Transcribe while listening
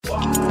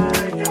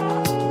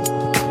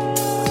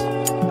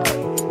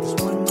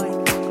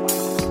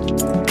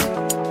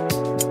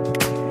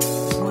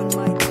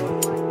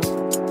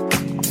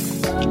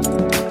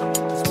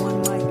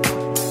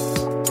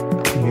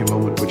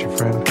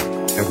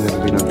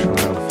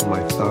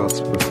life thoughts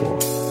before.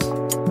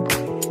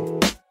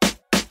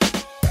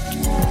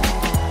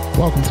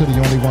 Welcome to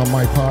the Only One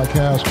Mic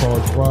podcast. Carl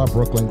Rob,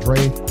 Brooklyn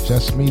Dre,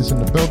 Just Me's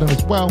in the building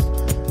as well.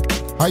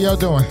 How y'all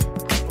doing?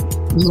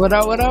 What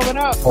up?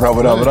 All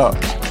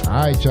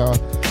right, y'all.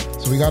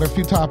 So we got a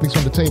few topics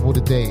on the table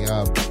today.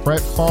 Brett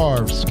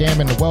Favre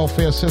scamming the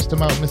welfare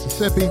system out in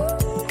Mississippi.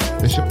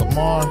 Bishop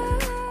Lamar,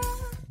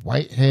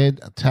 Whitehead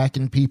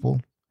attacking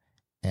people.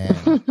 And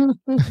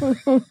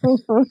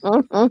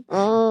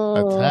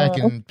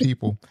attacking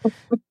people.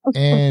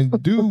 And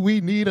do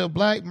we need a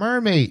black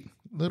mermaid?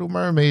 Little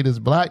Mermaid is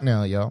black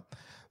now, y'all.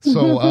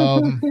 So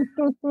a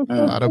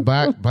lot of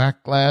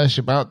backlash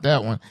about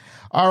that one.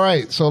 All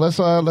right, so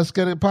let's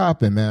get it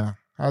popping, man.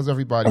 How's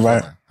everybody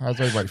feeling?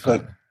 How's everybody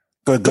feeling?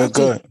 Good.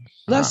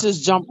 Let's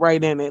just jump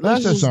right in it.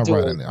 Let's just jump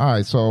right in it. All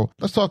right, so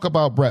let's talk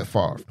about Brett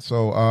Favre.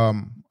 So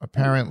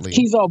apparently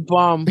he's a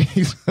bum.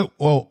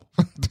 Well,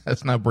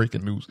 that's not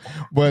breaking news,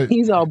 but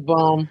he's a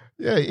bum.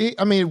 Yeah,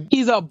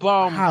 he's a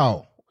bum.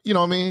 How? You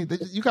know what I mean?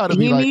 You got to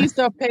be he like, needs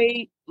to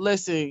pay.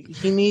 Listen,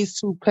 he needs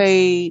to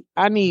pay.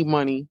 I need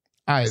money.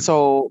 All right.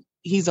 So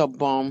he's a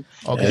bum.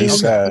 Okay, it's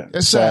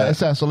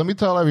sad. So let me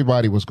tell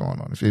everybody what's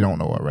going on if you don't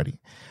know already.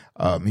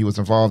 He was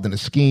involved in a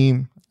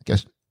scheme, I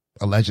guess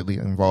allegedly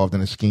involved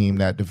in a scheme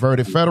that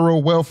diverted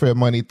federal welfare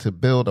money to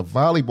build a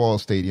volleyball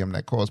stadium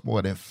that cost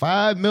more than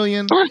 $5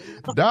 million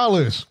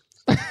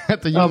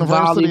at the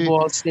university.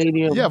 Volleyball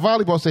stadium. Yeah,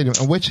 volleyball stadium,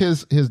 in which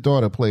his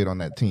daughter played on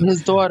that team.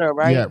 His daughter,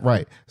 right? Yeah,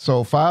 right.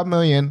 So $5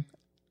 million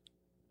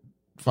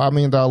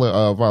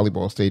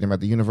volleyball stadium at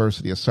the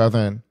University of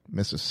Southern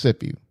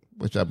Mississippi,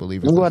 which I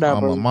believe is his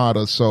alma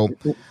mater. So,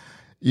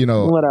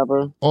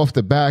 whatever. Off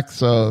the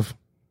backs of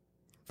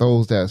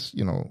those that's,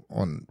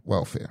 on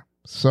welfare.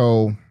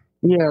 So,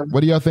 yeah. What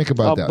do y'all think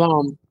about that?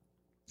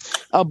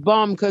 A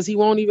bum, because he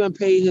won't even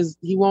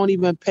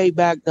pay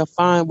back the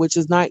fine, which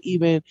is not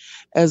even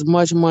as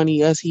much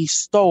money as he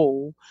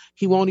stole.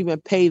 He won't even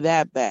pay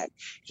that back.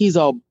 He's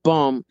a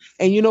bum.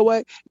 And you know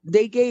what?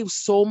 They gave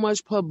so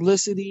much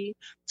publicity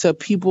to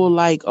people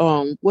like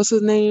what's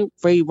his name?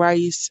 Ray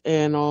Rice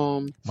and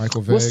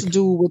Michael Vick. What's to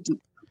do with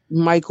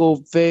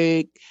Michael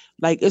Vick?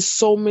 Like, it's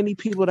so many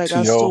people that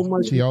got so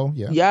much. T.O.,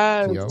 yeah.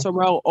 Yes, T.O.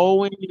 Terrell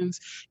Owens.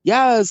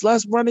 Yes,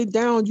 let's run it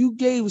down. You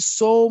gave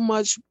so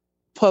much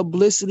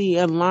publicity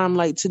and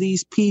limelight to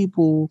these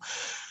people.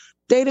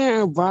 They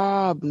didn't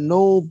rob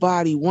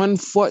nobody. One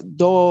fought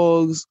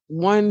dogs.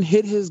 One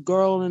hit his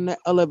girl in the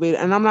elevator.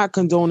 And I'm not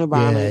condoning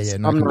violence. Yeah,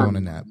 not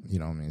condoning that. You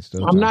know what I mean?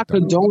 I'm not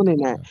condoning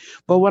that.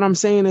 But what I'm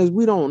saying is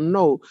we don't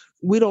know.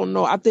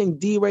 I think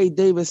D. Ray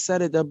Davis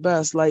said it the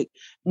best. Like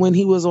when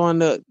he was on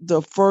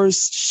the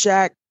first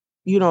Shaq,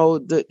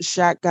 the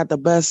Shaq got the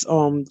best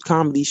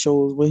comedy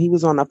shows. When he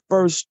was on the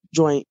first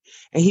joint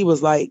and he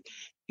was like,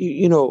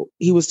 he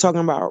was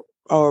talking about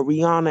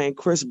Rihanna and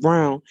Chris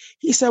Brown.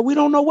 He said, we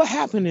don't know what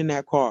happened in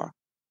that car.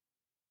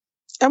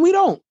 And we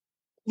don't.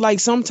 Like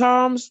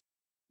sometimes,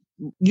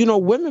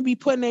 women be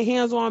putting their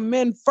hands on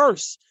men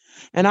first.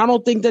 And I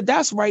don't think that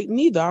that's right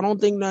neither. I don't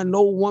think that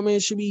no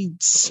woman should be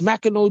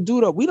smacking no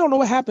dude up. We don't know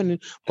what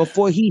happened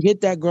before he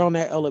hit that girl in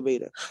that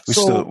elevator.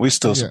 We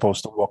still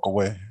supposed to walk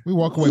away. We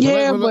walk away.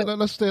 Yeah,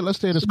 let's stay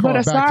this call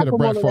back to the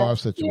Brett Favre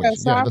situation.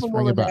 Let's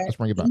bring it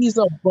back. He's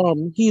a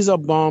bum. He's a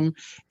bum,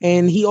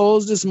 and he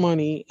owes this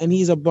money, and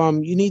he's a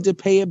bum. You need to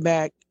pay it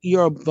back.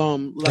 You're a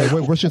bum. Like,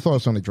 what's your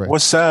thoughts on it, Dre?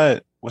 What's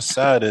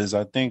sad is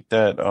I think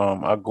that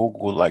I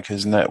Googled like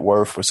his net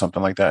worth or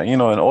something like that,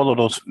 and all of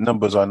those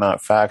numbers are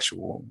not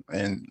factual.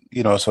 And,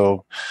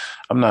 so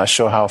I'm not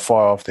sure how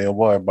far off they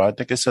were, but I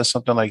think it says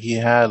something like he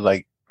had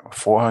like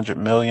 400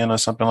 million or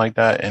something like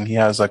that. And he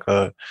has like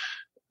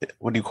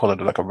what do you call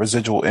it? Like a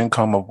residual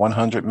income of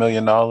 $100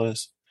 million.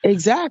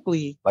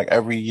 Exactly. Like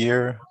every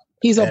year.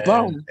 He's a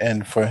bum.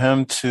 And for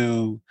him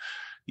to,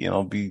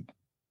 be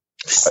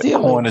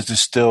stealing is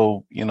just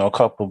still, a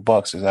couple of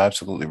bucks is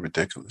absolutely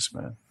ridiculous,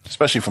 man.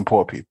 Especially from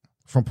poor people.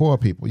 From poor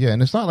people, yeah.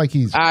 And it's not like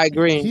I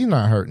agree. He's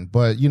not hurting,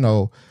 but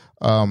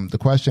the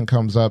question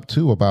comes up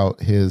too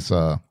about his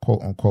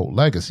quote unquote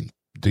legacy.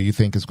 Do you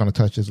think it's going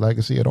to touch his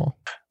legacy at all?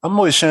 I'm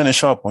always Shannon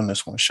Sharp on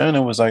this one.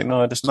 Shannon was like,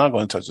 no, it's not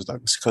going to touch his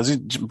legacy because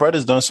Brett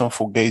has done some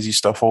fugazi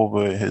stuff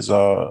over his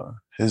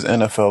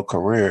NFL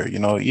career,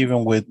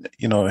 even with,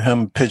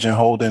 him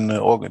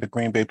pigeonholing the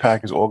Green Bay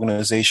Packers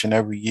organization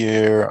every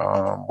year,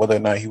 whether or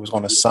not he was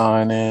going to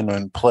sign in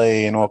and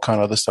play and all kind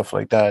of other stuff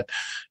like that,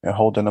 and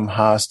holding them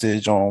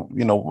hostage on,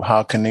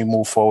 how can they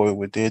move forward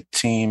with their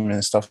team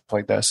and stuff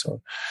like that.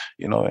 So,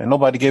 and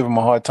nobody gave him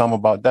a hard time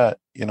about that,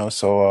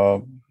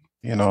 so,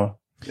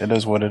 it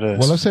is what it is.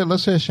 Well,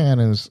 let's say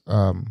Shannon's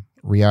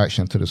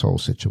reaction to this whole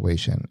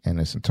situation in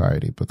its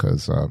entirety,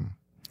 because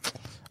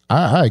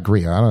I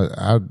agree.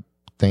 I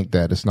think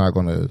that it's not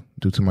going to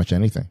do too much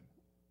anything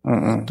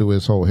through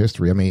his whole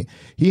history. I mean,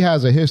 he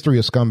has a history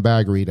of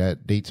scumbaggery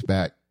that dates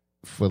back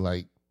for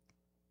like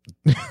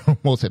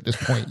almost at this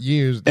point,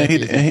 years.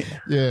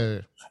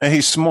 And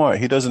he's smart.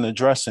 He doesn't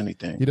address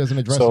anything.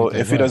 So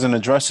if he doesn't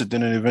address it,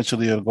 then it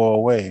eventually will go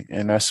away,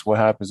 and that's what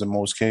happens in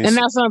most cases. And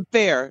that's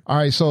unfair. All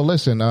right, so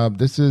listen.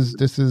 This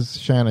is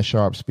Shannon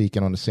Sharpe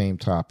speaking on the same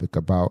topic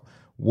about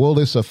will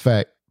this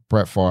affect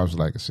Brett Favre's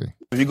legacy?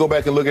 If you go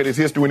back and look at his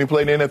history when he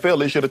played in the NFL,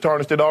 they should have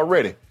tarnished it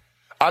already.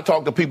 I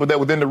talked to people that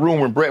was in the room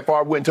when Brett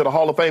Favre went into the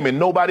Hall of Fame, and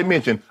nobody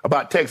mentioned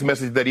about text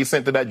messages that he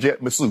sent to that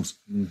jet masseuse.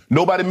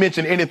 Nobody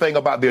mentioned anything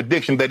about the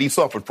addiction that he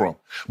suffered from.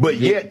 But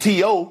yet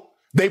T.O.,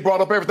 they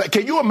brought up everything.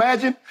 Can you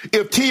imagine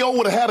if T.O.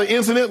 would have had an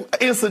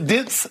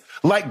incidents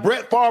like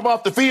Brett Favre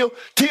off the field?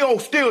 T.O.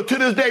 still, to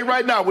this day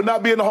right now, would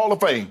not be in the Hall of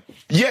Fame.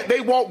 Yet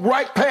they walked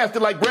right past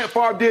it like Brett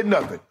Favre did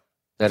nothing.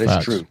 That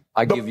is true.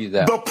 I give you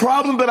that. The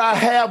problem that I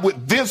have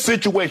with this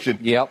situation,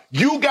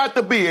 you got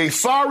to be a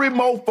sorry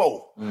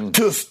mofo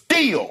to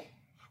steal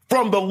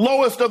from the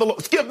lowest of the low.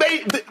 Skip,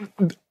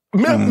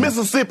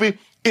 Mississippi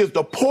is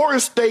the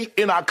poorest state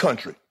in our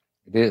country.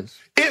 It is.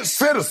 Its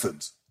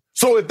citizens.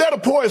 So if they're the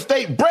poorest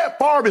state, Brett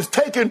Favre is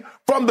taken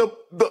from the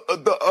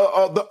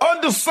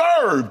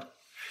underserved.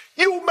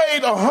 You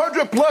made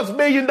 $100+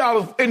 million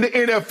in the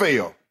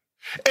NFL.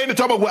 And they're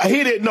talking about, well,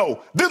 he didn't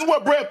know. This is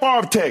what Brett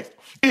Favre texted.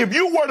 If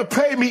you were to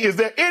pay me, is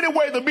there any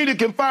way the media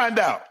can find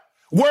out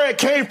where it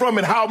came from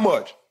and how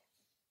much?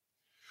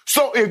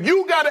 So if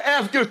you got to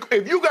ask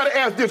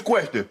this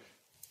question,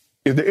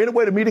 is there any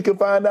way the media can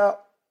find out?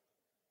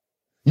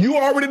 You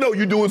already know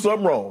you're doing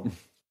something wrong.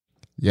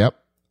 Yep.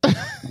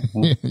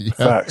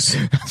 Facts.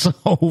 That's a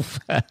whole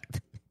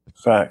fact.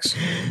 Facts.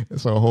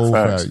 It's a whole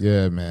fact.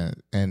 Yeah, man.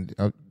 And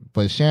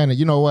but Shannon,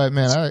 you know what,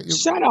 man?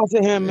 Shout out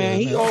to him, man.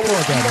 He always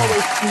keeps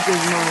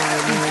his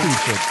mind,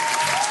 man.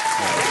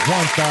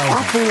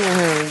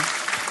 1,000.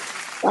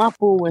 I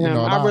fool with him.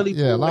 I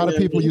really a lot of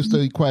people used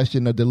to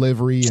question the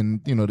delivery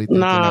and they think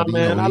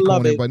man, I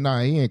love it. But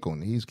he ain't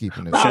going. He's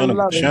keeping it.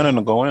 Shannon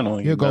will go in on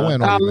you. He'll go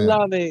in on you, man. I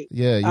love it.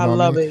 Yeah, I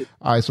love it.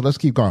 All right, so let's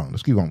keep going.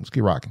 Let's keep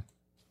rocking.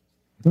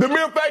 The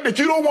mere fact that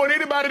you don't want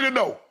anybody to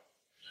know.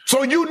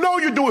 So you know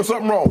you're doing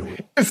something wrong.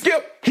 And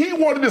Skip, he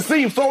wanted to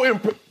seem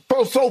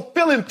so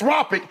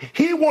philanthropic.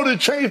 He wanted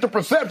to change the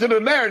perception of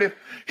the narrative.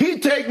 He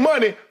take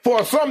money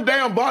for some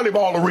damn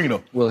volleyball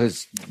arena. Well,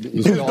 his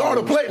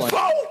daughter played.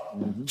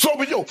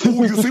 So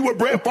you see what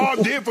Brett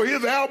Favre did for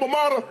his alma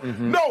mater?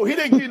 No, he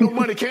didn't get no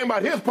money came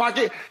out of his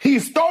pocket. He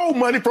stole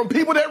money from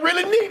people that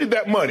really needed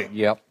that money.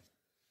 Yep.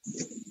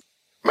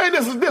 Man,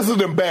 this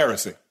is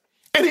embarrassing.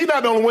 And he's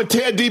not the only one.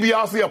 Ted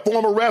DiBiase, a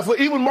former wrestler,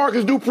 even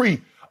Marcus Dupree,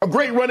 a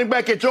great running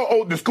back at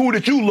the school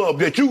that you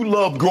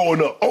loved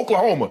growing up,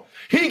 Oklahoma.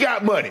 He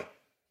got money.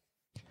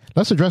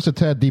 Let's address the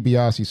Ted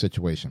DiBiase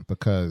situation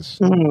because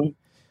 $1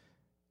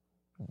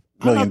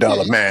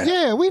 million man.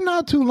 Yeah, we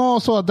not too long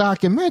saw a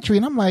documentary,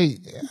 and I'm like,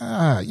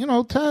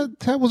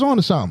 Ted was on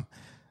to something.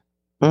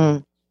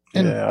 And,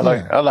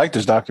 I like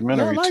this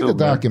documentary too. I like the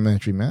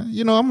documentary, man.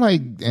 I'm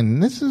like,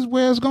 and this is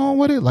where it's going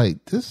with it.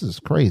 Like, this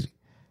is crazy.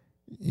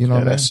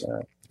 That's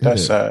sad.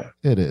 That's sad.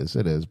 It is.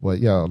 But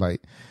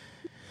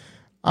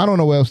I don't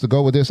know where else to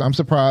go with this. I'm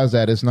surprised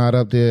that it's not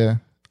up there.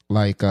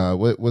 Like,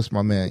 what's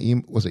my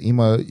man? Was it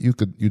Ima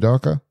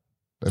Udoka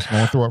that's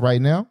going through it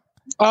right now?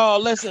 Oh,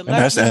 listen.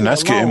 That's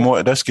getting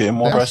more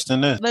press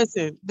than this.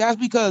 Listen, that's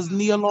because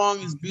Nia Long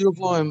is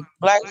beautiful, and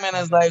black men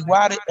is like,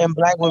 and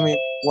black women,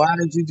 why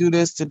did you do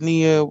this to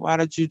Nia? Why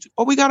did you?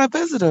 We got a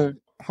visitor.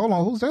 Hold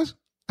on, who's this?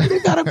 We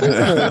got a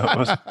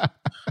visitor.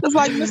 It's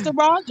like Mr.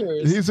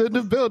 Rogers. He's in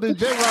the building,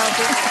 Jay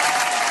Rogers.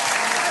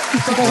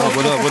 What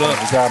up? We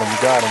got him.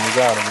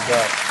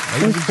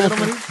 Ladies and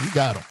gentlemen, you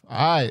got him. All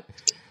right.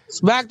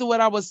 Back to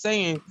what I was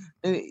saying,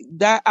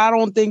 that I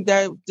don't think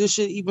that this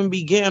should even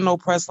be getting no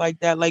press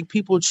like that. Like,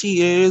 people cheat.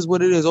 It is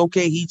what it is.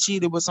 Okay, he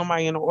cheated with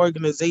somebody in the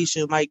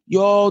organization. Like,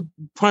 y'all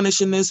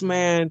punishing this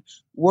man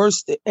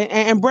worse.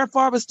 And Brett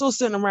Favre is still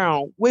sitting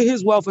around with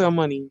his welfare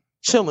money,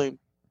 chilling.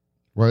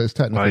 Well, it's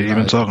technically. Why are you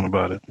even talking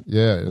about it?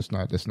 Yeah, it's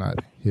not his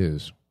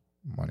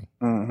money.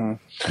 Yeah.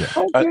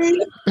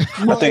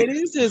 Okay. It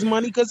is his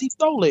money because he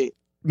stole it.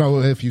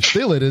 No, if you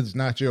steal it, it's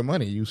not your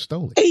money. You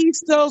stole it. He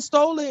still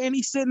stole it, and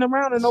he's sitting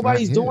around, and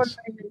nobody's doing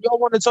anything. Y'all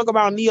want to talk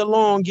about Nia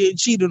Long getting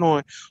cheated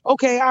on.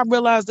 Okay, I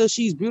realize that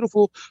she's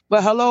beautiful,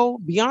 but hello,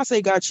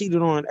 Beyonce got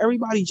cheated on.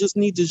 Everybody just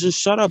needs to just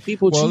shut up.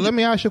 People cheat. Let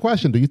me ask you a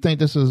question. Do you think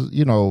this is,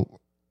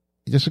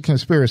 just a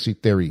conspiracy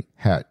theory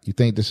hat? You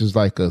think this is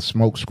like a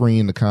smoke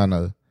screen to kind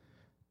of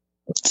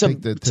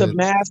to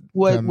mask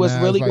what was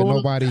really going on?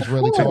 Nobody's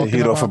really talking the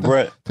heat off of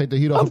Brett. Take the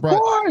heat off of Brett. Of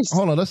course.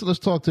 Hold on, let's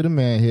talk to the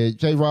man here.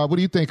 J. Rob, what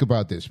do you think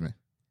about this, man?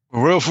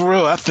 For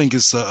real. I think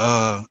it's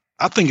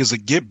a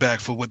get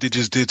back for what they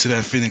just did to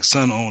that Phoenix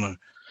Sun owner.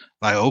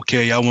 Like,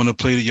 okay, y'all want to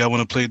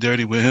play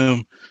dirty with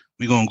him.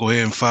 We're gonna go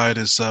ahead and fire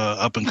this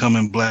up and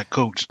coming black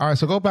coach. All right,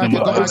 so go back to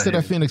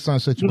that Phoenix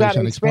Sun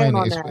situation. Expand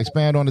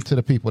on it to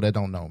the people that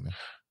don't know, man.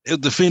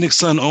 The Phoenix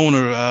Sun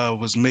owner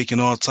was making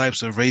all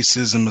types of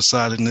racist and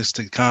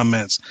misogynistic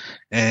comments,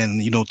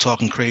 and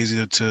talking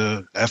crazy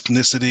to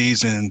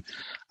ethnicities and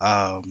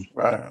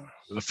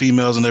the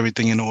females and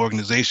everything in the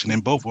organization,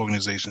 in both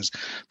organizations,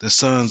 the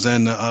Suns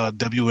and the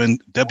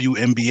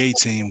WNBA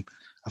team.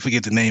 I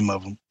forget the name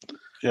of them.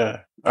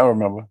 Yeah, I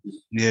remember.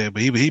 Yeah,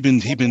 but he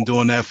been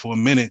doing that for a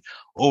minute,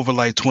 over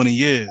like 20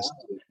 years,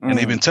 and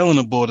they've been telling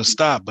the boy to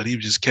stop, but he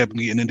just kept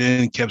getting it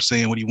in, kept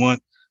saying what he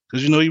want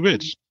because he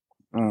rich.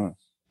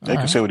 They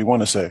can say what he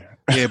want to say.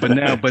 Yeah,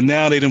 but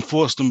now they done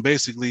forced him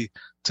basically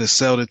to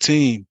sell the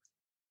team.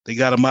 They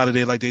got him out of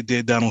there like they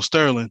did down on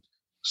Sterling.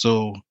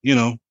 So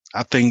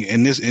I think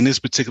in this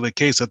particular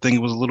case, I think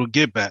it was a little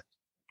get back.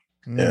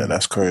 Yeah,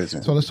 that's crazy.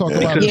 So let's talk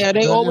about. Yeah,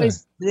 they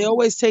always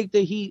take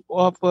the heat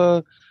off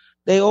of.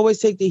 They always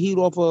take the heat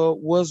off of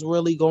what's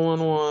really going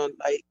on,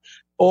 like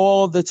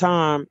all the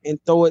time, and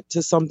throw it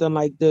to something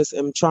like this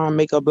and try and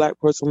make a black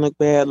person look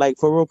bad, like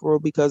for real.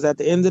 Because at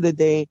the end of the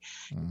day,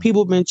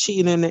 people been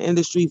cheating in the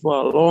industry for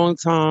a long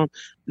time.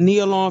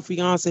 Nia Long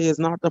fiance is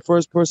not the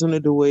first person to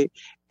do it.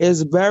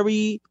 It's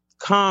very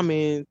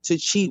common to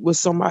cheat with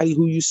somebody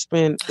who you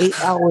spend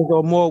 8 hours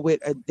or more with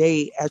a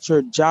day at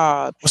your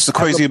job. What's the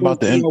crazy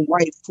about your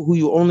wife who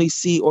you only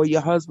see, or your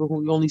husband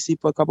who you only see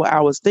for a couple of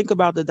hours? Think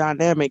about the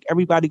dynamic.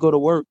 Everybody go to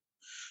work.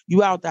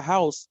 You out the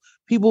house.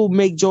 People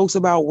make jokes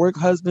about work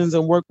husbands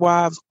and work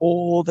wives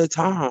all the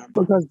time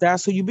because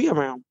that's who you be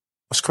around.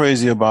 What's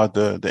crazy about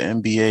the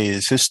NBA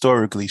is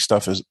historically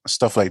stuff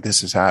like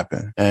this has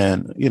happened.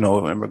 And,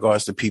 in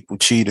regards to people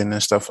cheating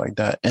and stuff like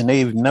that. And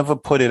they've never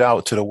put it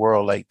out to the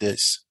world like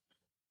this.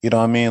 You know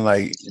what I mean?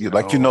 Like,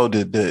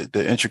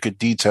 the intricate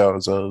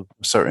details of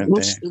certain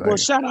things. Well,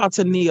 shout out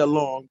to Nia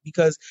Long,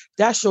 because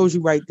that shows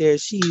you right there.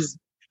 She's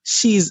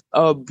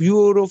a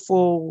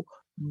beautiful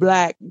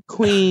Black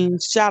queen.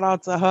 Shout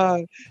out to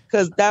her,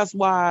 because that's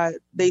why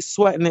they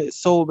sweating it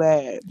so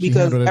bad.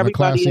 Because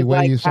everybody is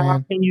like,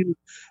 how can you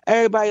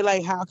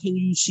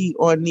cheat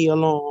on Nia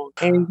Long?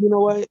 And you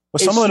know what?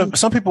 But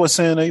some people are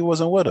saying that he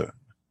wasn't with her.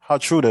 How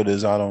true that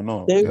is, I don't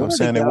know. They were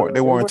saying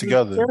they weren't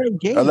together.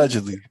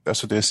 Allegedly,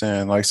 that's what they're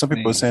saying. Like some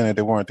people are saying that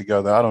they weren't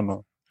together. I don't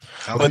know.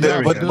 But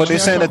they're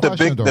saying that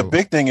the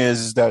big thing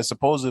is that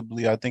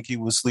supposedly I think he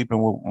was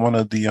sleeping with one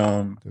of the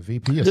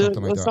VP or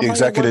something like that.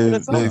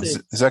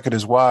 The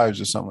executive's wives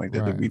or something like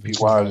that. Right. The VP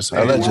wives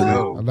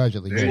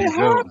allegedly. Yeah.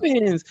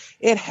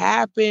 It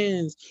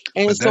happens.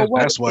 And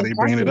that's why they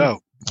bringing it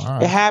out.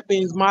 Right. It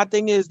happens. My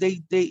thing is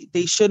they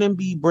shouldn't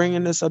be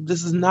bringing this up.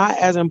 This is not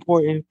as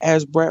important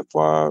as Brett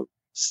Favre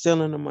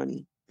stealing the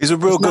money. He's a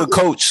real good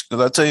coach,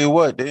 because I tell you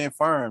what, they ain't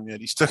fire him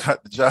yet. He still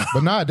got the job.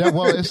 But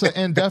it's an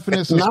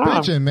indefinite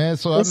suspension, man.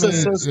 So if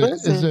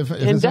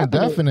it's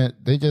indefinite,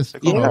 they just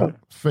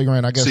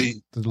figuring, I guess,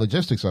 the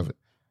logistics of it.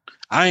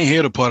 I ain't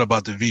hear the part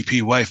about the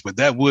VP wife, but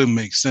that would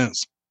make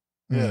sense.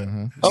 Yeah.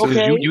 Mm-hmm. So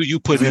okay. you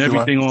putting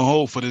everything on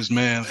hold for this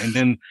man, and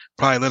then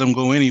probably let him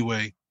go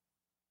anyway.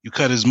 You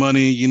cut his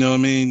money, you know what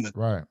I mean?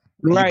 Right.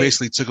 You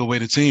basically took away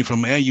the team from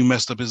him, and you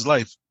messed up his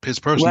life, his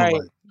personal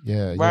life.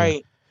 Yeah.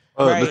 Right.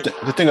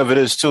 The thing of it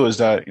is, too, is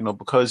that,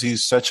 because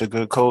he's such a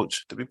good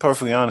coach, to be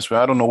perfectly honest with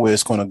you, I don't know where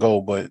it's going to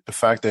go, but the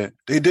fact that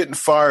they didn't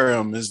fire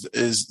him is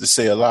to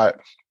say a lot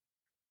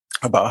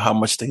about how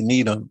much they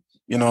need him.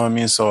 You know what I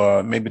mean?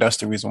 So maybe that's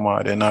the reason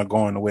why they're not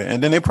going away.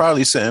 And then they're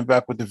probably sitting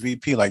back with the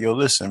VP like, yo,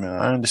 listen, man,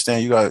 I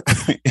understand you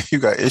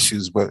got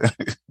issues, but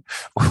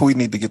we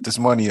need to get this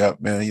money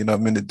up, man. You know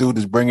what I mean? The dude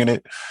is bringing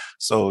it.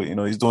 So,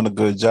 he's doing a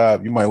good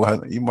job. You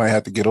might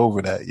have to get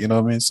over that. You know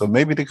what I mean? So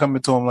maybe they come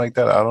into him like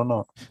that. I don't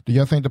know. Do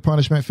y'all think the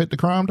punishment fit the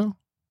crime, though?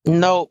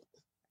 No.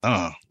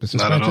 The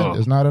suspension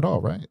is not at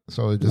all, right?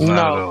 So it just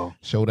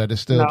show that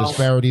there's still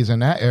disparities in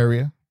that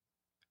area.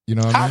 You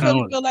know what I mean? I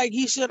really feel like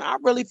he should. I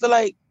really feel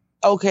like,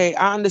 okay,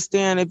 I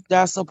understand if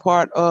that's a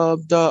part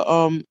of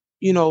the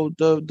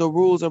the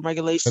rules and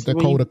regulations. The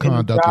code of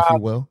conduct, if you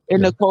will.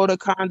 In the code of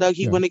conduct,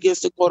 he went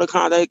against the code of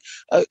conduct.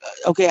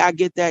 Okay, I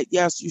get that.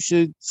 Yes, you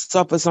should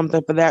suffer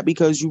something for that,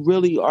 because you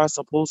really are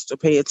supposed to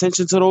pay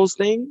attention to those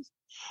things.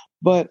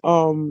 But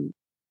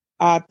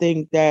I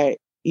think that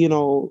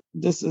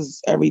this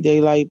is everyday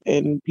life,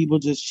 and people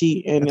just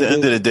cheat. And at the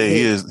end of the day,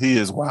 he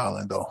is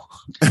wilding though.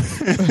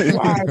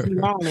 Why is he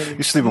wilding?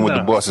 You're sleeping with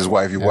the boss's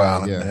wife. You're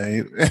wilding,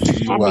 man.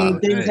 I mean,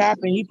 things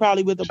happen. He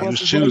probably with the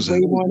boss's wife way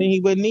more than he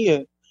with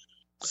Nia.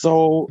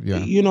 So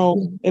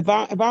if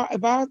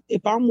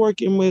I'm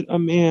working with a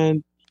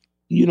man,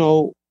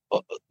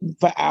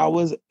 for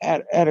hours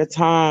at a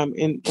time,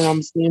 and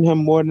I'm seeing him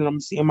more than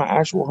I'm seeing my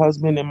actual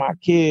husband and my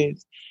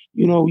kids,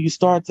 you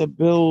start to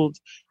build.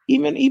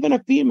 Even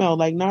a female,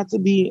 like, not to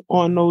be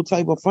on no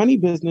type of funny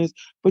business,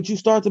 but you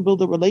start to build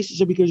a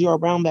relationship because you're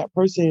around that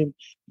person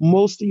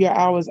most of your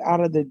hours out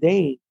of the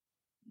day.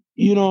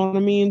 You know what I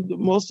mean?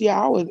 Most of your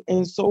hours.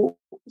 And so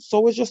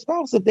is your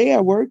spouse. If they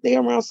at work, they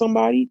around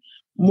somebody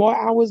more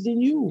hours than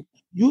you.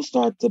 You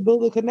start to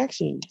build a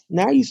connection.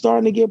 Now you're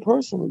starting to get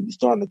personal. You're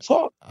starting to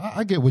talk.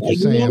 I get what you're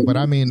saying, but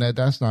I mean,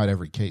 that's not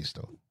every case,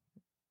 though.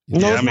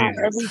 No, Yeah, it's I mean,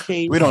 not every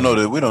case. We don't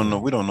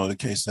know the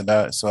case of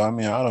that. So I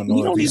mean, I don't know You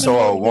if don't he even saw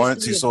know it the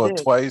once, he history saw of it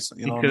this. twice. You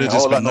he know what could I mean? have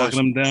just All I been know knocking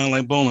is them down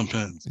like bowling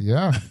pins.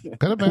 Yeah,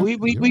 could have been. We You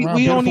around don't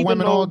beautiful even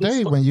women know all the day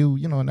story. when you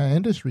in that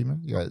industry,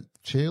 man. You got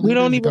cheerleaders. We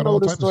don't you even got know all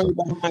the type of story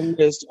stuff. behind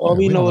this. All Yeah,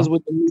 we we know don't is know.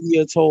 what the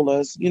media told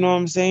us. You know what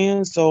I'm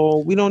saying? So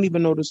we don't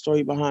even know the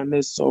story behind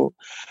this. So,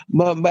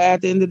 but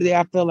at the end of the day,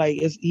 I feel like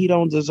he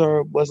don't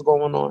deserve what's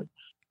going on.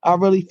 I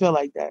really feel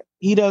like that.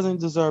 He doesn't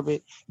deserve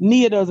it.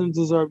 Nia doesn't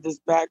deserve this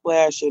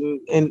backlash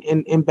and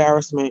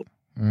embarrassment.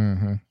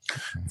 Mm-hmm.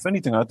 if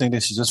anything, I think they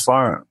should just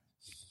fire him.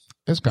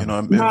 It's You know,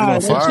 coming. if you're Nah, gonna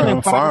they fire shouldn't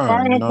him, fire fire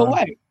him. You him for know,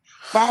 what?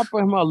 Fire for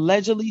him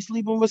allegedly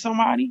sleeping with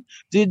somebody?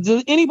 Did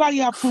anybody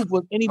have proof of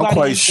I'm anybody?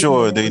 quite in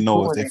sure the they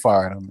know if doing they it?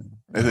 fired him.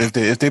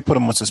 If they put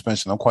him on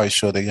suspension, I'm quite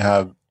sure they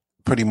have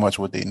pretty much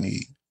what they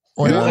need.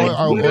 Or, You they,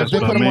 know? or That's if they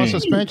what put I him on mean.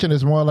 suspension,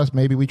 it's more or less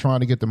maybe we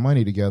trying to get the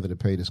money together to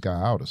pay this guy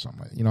out or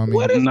something. You know what I mean?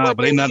 What is Nah, what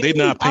but they not need?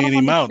 I paying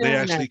don't him out. They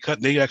understand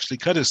that. actually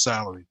cut his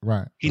salary.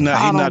 Right. He right.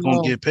 I not don't gonna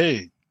know. get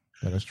paid.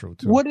 Yeah, that's true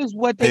too. What is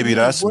what they Maybe need?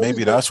 that's What is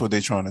maybe that's what they're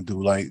trying to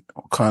do. Like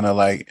kind of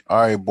like, all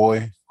right,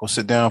 boy, go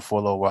sit down for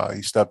a little while.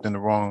 You stepped in the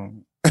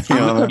wrong. You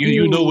know what I mean?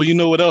 You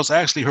know what else?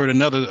 I actually heard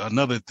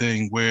another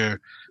thing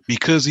where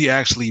because he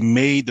actually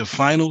made the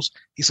finals,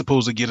 he's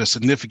supposed to get a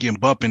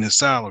significant bump in his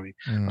salary.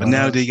 But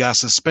now that he got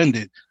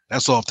suspended,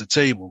 that's off the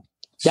table.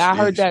 Yeah, I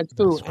heard Jeez. that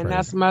too, That's and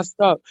that's crazy. messed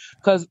up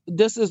because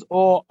this is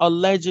all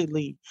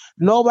allegedly.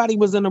 Nobody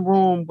was in the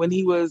room when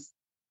he was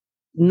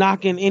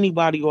knocking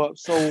anybody off.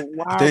 So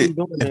why are we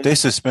doing If they this?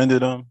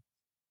 suspended him,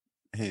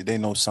 hey, they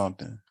know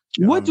something.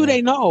 You know What do I mean?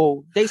 they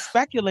know? They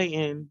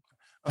speculating.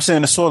 I'm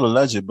saying it's all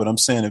alleged, but I'm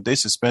saying if they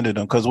suspended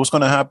him, because what's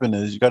going to happen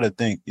is you got to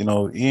think, you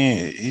know,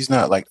 he's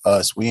not like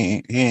us.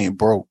 He ain't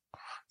broke.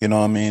 You know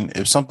what I mean?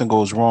 If something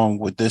goes wrong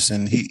with this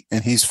and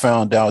he's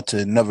found out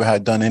to never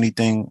have done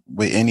anything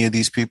with any of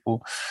these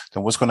people,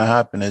 then what's going to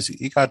happen is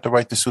he got the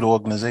right to sue the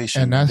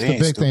organization. And that's They the ain't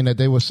big stupid. thing that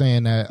they were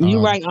saying that. You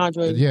right,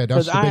 Andre? Yeah,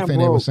 that's Because the I big am thing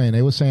they were broke. saying.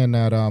 They were saying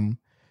that,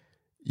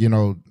 you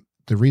know,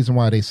 the reason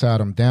why they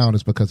sat him down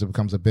is because it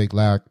becomes a big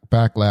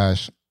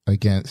backlash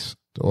against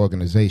the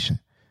organization.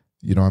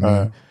 You know what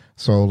I mean?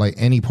 So like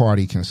any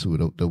party can sue.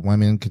 The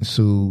women can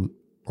sue,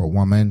 or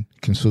woman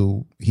can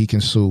sue. He can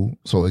sue.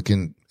 So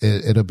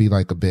it'll be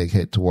like a big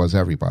hit towards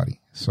everybody.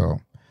 So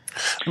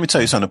Let me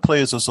tell you something. The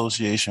Players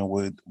Association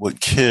would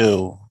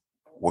kill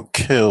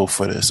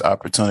for this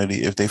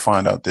opportunity if they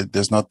find out that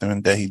there's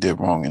nothing that he did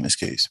wrong in this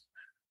case.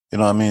 You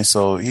know what I mean?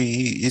 So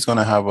he's going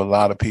to have a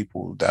lot of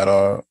people that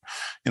are,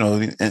 you know,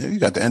 you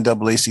got the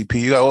NAACP,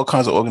 you got all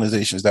kinds of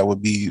organizations that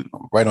would be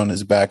right on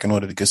his back in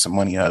order to get some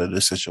money out of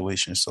this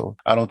situation. So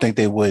I don't think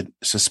they would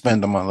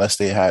suspend him unless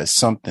they had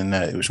something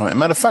that it was wrong.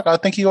 Matter of fact, I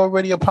think he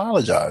already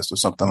apologized or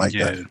something like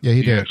that. yeah,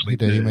 he did. actually He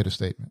did. He did. made a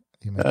statement.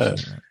 You know.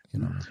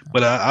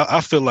 But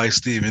I feel like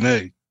Stephen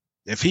A.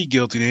 If he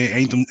guilty, they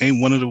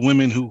ain't one of the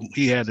women who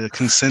he had a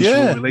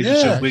consensual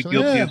relationship with actually,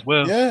 guilty as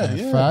well.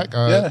 In fact,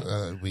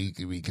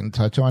 we can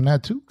touch on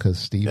that too because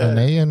Stephen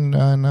A. and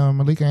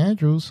Malika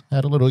Andrews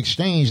had a little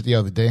exchange the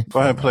other day. Go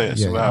ahead, play it.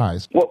 Yeah, Wow.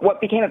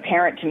 What became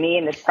apparent to me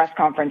in this press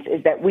conference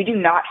is that we do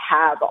not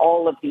have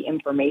all of the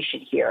information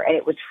here, and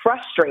it was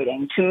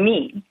frustrating to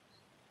me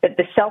that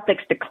the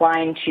Celtics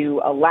declined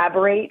to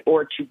elaborate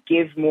or to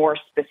give more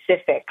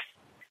specifics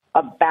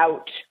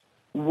about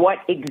what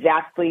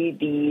exactly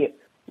the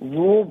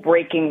rule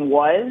breaking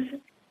was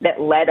that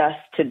led us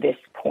to this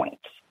point.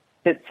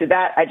 So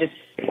that I just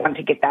wanted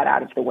to get that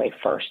out of the way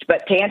first.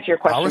 But to answer your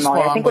question,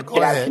 Molly, I think what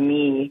stood out to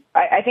me,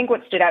 I think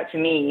what stood out to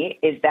me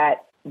is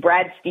that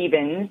Brad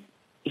Stevens,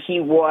 he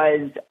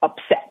was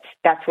upset.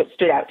 That's what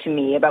stood out to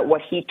me about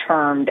what he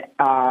termed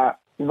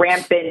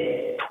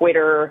rampant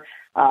Twitter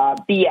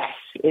BS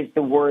is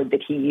the word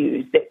that he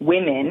used, that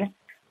women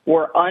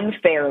were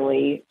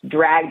unfairly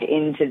dragged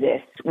into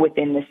this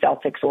within the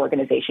Celtics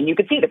organization. You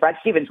could see that Brad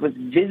Stevens was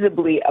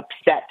visibly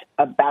upset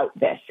about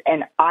this.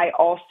 And I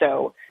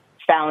also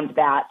found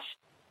that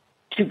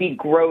to be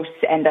gross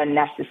and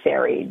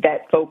unnecessary,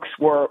 that folks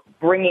were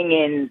bringing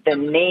in the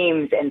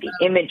names and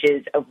the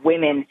images of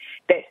women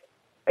that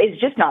is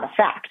just not a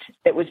fact.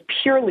 That was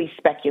purely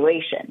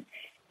speculation.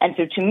 And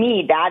so to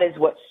me, that is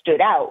what stood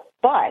out.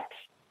 But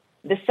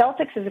the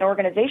Celtics as an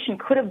organization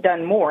could have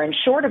done more, and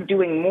short of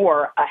doing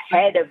more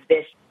ahead of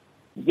this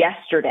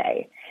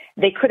yesterday,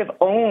 they could have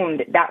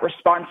owned that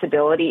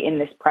responsibility in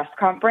this press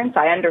conference.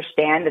 I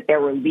understand that there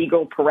were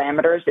legal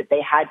parameters that they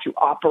had to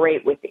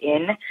operate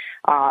within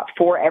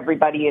for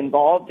everybody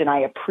involved, and I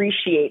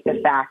appreciate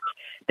the fact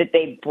that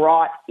they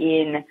brought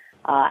in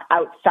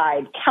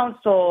outside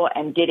counsel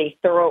and did a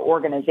thorough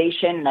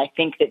organization. And I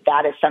think that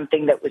that is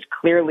something that was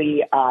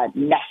clearly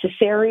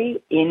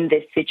necessary in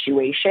this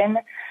situation.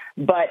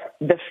 But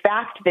the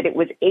fact that it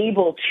was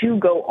able to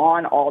go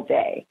on all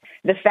day,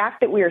 the fact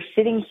that we are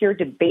sitting here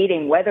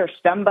debating whether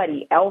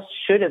somebody else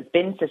should have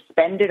been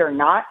suspended or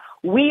not,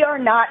 we are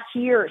not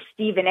here,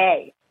 Stephen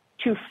A.,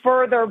 to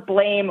further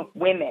blame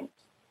women.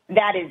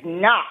 That is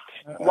not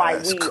why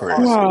That's we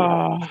crazy.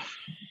 are here.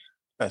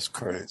 That's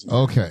crazy.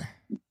 Okay.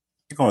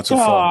 You're going too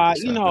far.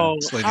 You know,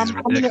 This lady's I'm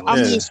ridiculous.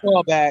 gonna just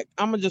fall back.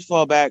 I'm gonna just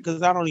fall back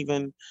because I don't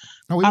even.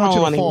 No, we I want don't you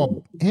to wanna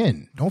fall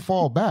in. Don't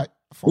fall back.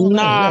 Fall Nah,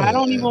 back. Yeah. I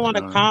don't even want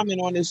to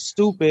comment on this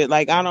stupid.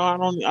 Like, I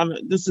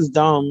don't. This is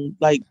dumb.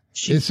 Like,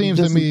 It seems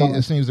to me.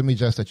 It seems to me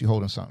just that you're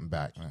holding something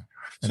back, man.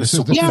 And this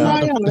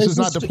is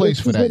not the place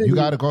for that. You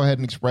got to go ahead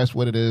and express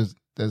what it is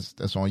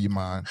that's on your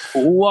mind.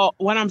 Well,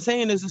 what I'm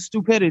saying is a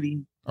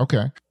stupidity.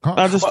 Okay.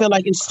 I just feel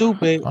like it's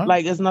stupid. Right.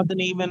 Like, it's nothing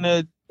to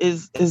even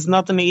is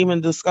nothing to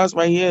even discuss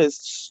right here. It's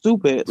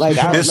stupid. Like,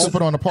 it's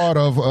stupid on the part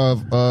of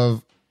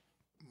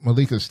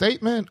Malika's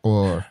statement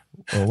or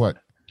what?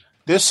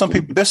 There's some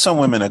people. There's some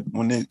women that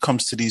when it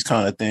comes to these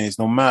kind of things,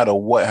 no matter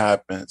what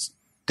happens,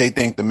 they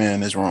think the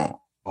man is wrong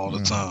all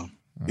the time.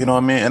 You know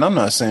what I mean? And I'm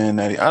not saying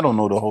that I don't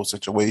know the whole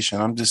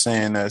situation. I'm just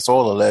saying that it's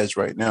all alleged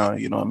right now.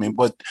 You know what I mean?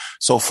 But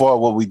so far,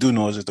 what we do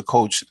know is that the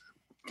coach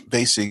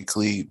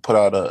basically put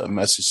out a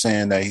message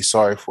saying that he's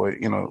sorry for,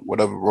 you know,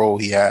 whatever role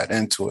he had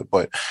into it.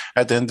 But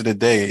at the end of the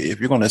day, if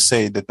you're going to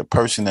say that the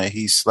person that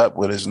he slept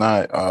with is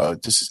not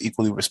just as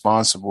equally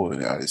responsible,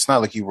 it's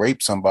not like he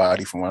raped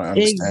somebody, from what I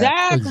understand.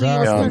 Exactly.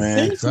 You know,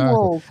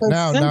 exactly.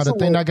 Now the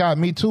thing that got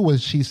me too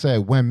was she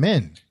said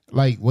women.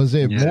 Like, was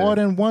it more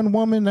than one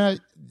woman that?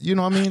 You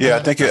know what I mean? Yeah,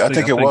 I think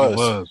it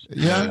was.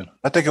 Yeah.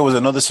 I think it was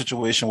another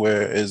situation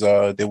where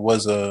there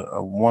was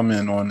a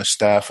woman on the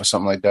staff or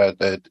something like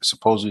that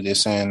supposedly they're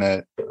saying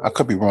that, I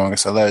could be wrong,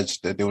 it's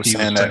alleged that they were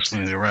saying that.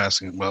 Sexually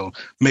harassing, well,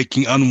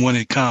 making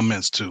unwanted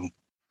comments to.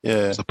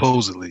 Yeah.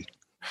 Supposedly.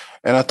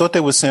 And I thought they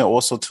were saying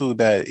also too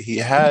that he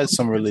had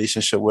some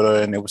relationship with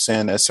her, and they were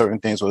saying that certain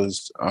things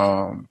was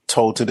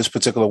told to this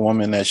particular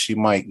woman that she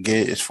might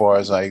get as far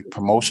as like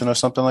promotion or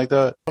something like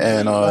that,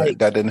 and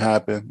that didn't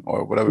happen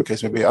or whatever the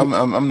case may be.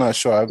 I'm not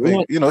sure.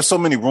 You know, so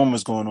many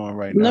rumors going on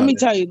right now. Let me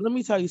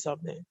tell you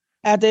something.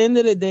 At the end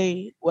of the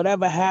day,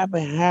 whatever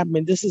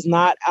happened. This is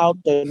not out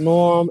the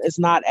norm. It's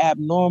not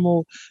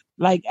abnormal.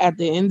 Like, at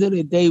the end of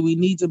the day, we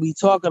need to be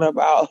talking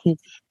about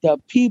the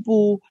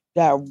people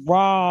that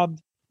robbed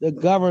the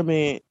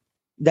government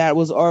that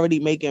was already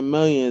making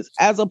millions,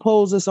 as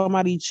opposed to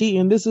somebody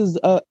cheating. This is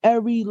a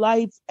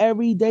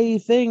everyday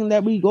thing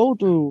that we go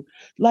through.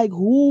 Like,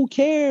 who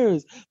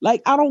cares?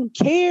 Like, I don't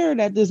care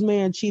that this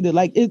man cheated.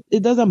 Like,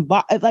 it doesn't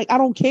like, I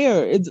don't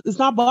care. It's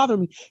not bothering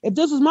me. If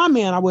this was my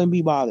man, I wouldn't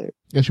be bothered.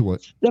 Yes, you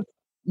would.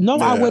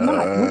 I would not.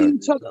 What are you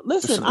talking?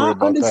 Listen, I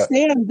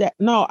understand that.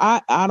 No,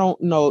 I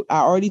don't know. I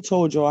already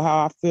told y'all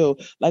how I feel.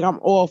 Like, I'm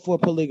all for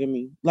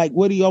polygamy. Like,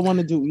 what do y'all want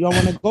to do? Y'all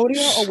want to go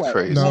there or what?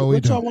 Crazy. No, like, we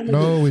don't.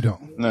 No, we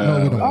don't.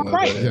 No, we don't. All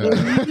right,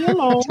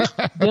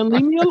 then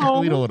leave me alone.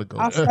 We don't want to go.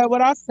 I said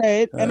what I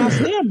said, and I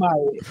stand by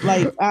it.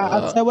 Like,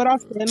 I said what I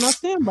said, and I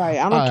stand by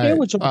it. I don't care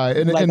what you. All right.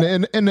 In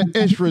the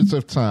interest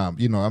of time,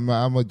 you know, I'm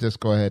gonna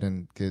just go ahead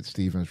and get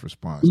Steven's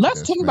response.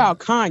 Let's talk about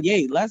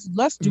Kanye. Let's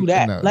do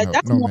that.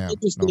 That's more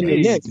interesting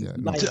than this. Yeah,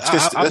 like,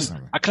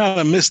 I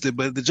kind of missed it,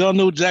 but did y'all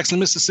know Jackson,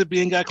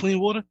 Mississippi ain't got clean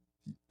water?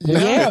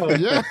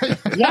 Yeah.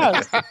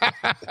 Yes.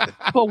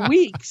 For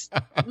weeks.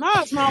 No,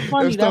 it's not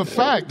funny. It's the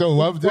fact, though.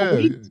 Love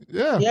that.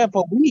 Yeah,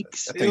 for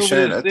weeks. I think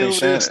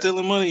Shannon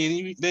stealing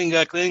money, and they ain't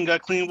got clean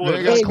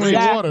water. They ain't got clean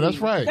water. That's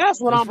right.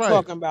 That's what I'm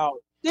talking about.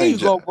 There you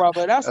go,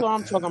 brother. That's what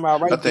I'm talking about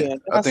right there.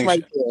 That's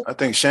right there. I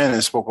think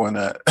Shannon spoke on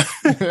that.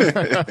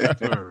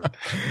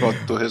 Go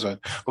through his one.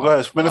 Well,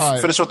 guys,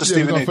 finish off the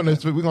Stephen A. We're going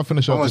to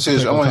finish off.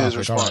 I want his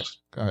response.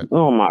 Go ahead.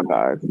 Oh, my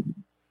God.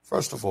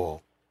 First of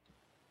all,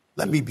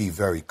 let me be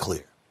very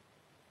clear.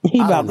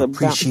 I don't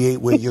appreciate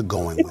where you're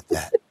going with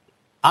that.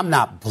 I'm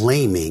not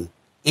blaming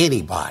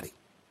anybody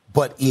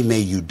but Ime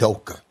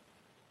Udoka.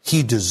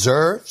 He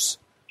deserves,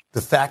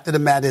 the fact of the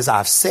matter is,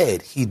 I've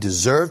said he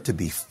deserved to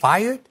be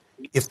fired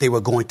if they were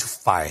going to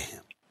fire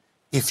him.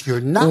 If you're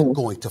not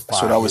going to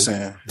fire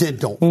him, then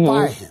don't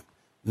fire him.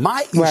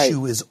 My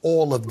issue is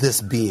all of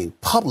this being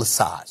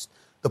publicized.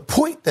 The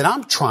point that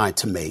I'm trying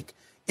to make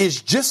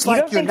is just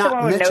like you're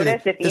not mentioning.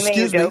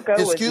 Excuse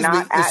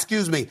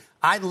me.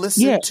 I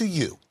listened to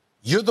you.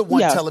 You're the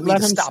one telling me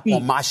to stop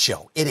on my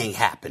show. It ain't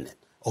happening.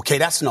 Okay,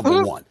 that's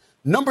number one.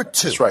 Number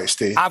two, that's right,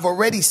 Steve. I've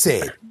already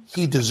said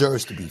he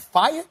deserves to be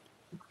fired,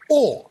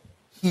 or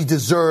he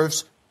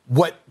deserves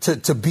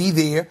to be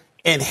there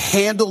and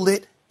handle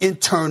it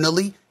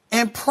internally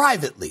and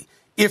privately.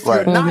 If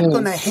you're not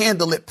going to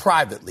handle it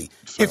privately,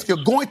 if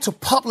you're going to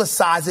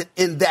publicize it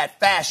in that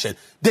fashion,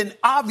 then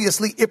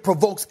obviously it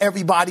provokes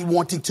everybody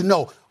wanting to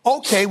know,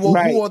 okay, well,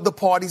 who are the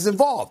parties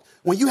involved?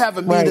 When you have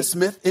Amina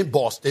Smith in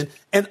Boston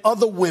and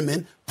other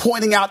women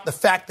pointing out the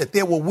fact that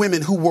there were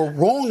women who were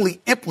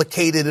wrongly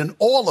implicated in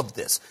all of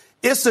this,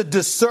 it's a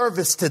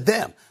disservice to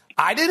them.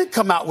 I didn't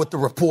come out with the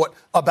report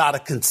about a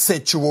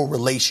consensual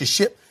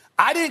relationship.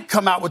 I didn't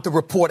come out with the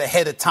report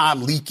ahead of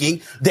time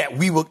leaking that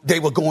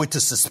they were going to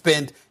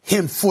suspend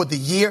him for the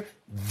year.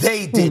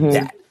 They did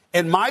that.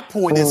 And my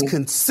point is,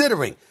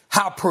 considering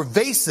how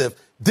pervasive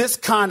this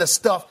kind of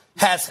stuff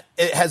has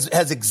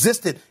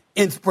existed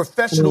in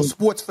professional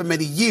sports for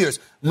many years,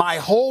 my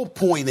whole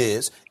point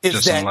is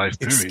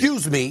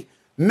that,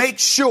 make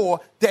sure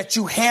that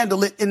you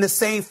handle it in the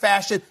same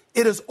fashion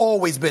it has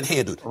always been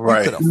handled. You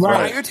could have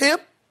fired him,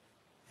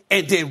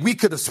 and then we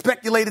could have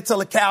speculated till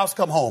the cows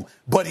come home,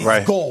 but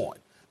he's gone.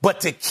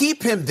 But to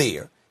keep him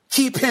there,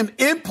 keep him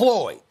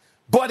employed,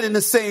 but in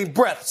the same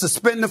breath,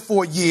 suspend him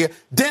for a year,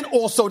 then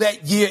also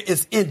that year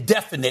is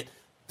indefinite.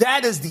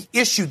 That is the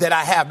issue that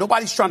I have.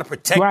 Nobody's trying to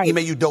protect Ime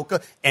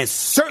Udoka, and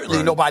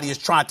certainly nobody is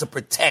trying to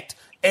protect,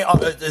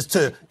 is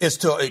to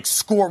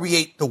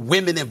excoriate the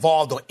women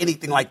involved or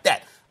anything like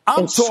that.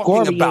 I'm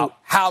talking about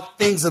how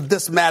things of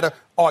this matter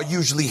are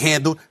usually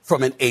handled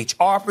from an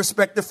HR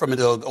perspective, from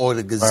an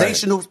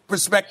organizational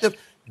perspective.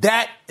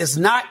 That is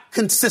not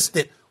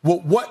consistent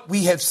with what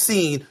we have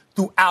seen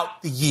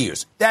throughout the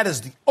years. That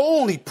is the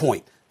only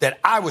point that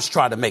I was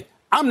trying to make.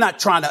 I'm not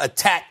trying to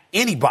attack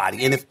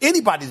anybody. And if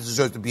anybody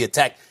deserves to be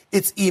attacked,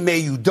 it's Ime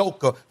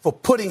Udoka for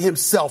putting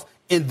himself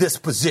in this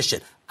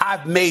position.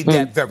 I've made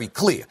that very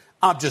clear.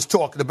 I'm just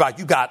talking about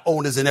you got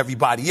owners and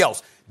everybody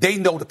else. They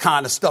know the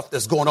kind of stuff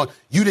that's going on.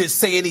 You didn't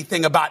say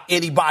anything about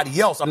anybody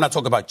else. I'm not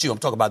talking about you. I'm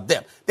talking about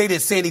them. They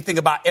didn't say anything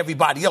about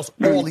everybody else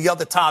all the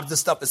other times this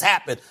stuff has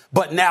happened.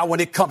 But now when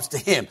it comes to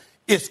him,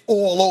 it's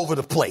all over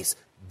the place.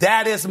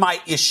 That is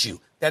my issue.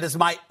 That is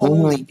my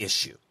only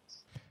issue.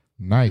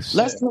 Nice.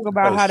 Let's talk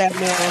about how that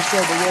man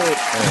said the word.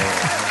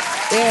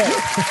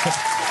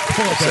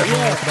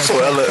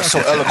 So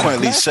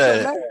eloquently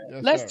said.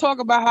 Let's talk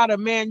about how the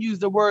man used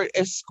the word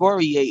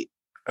excoriate.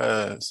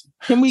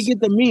 Can we get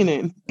the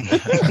meaning?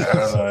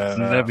 I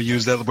never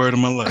used that word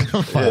in my life.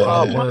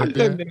 Oh my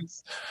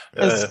goodness.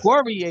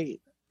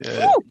 Excoriate.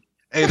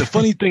 Hey, the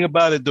funny thing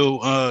about it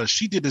though,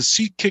 she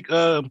kicked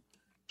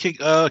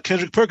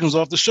Kendrick Perkins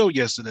off the show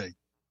yesterday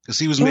because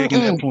he was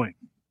making that point.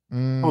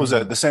 Who was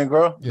that? The same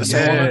girl? The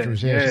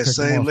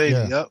same lady.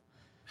 Yep.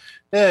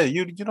 Yeah,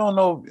 you don't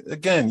know.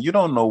 Again, you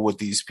don't know what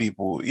these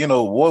people.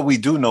 What we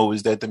do know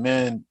is that the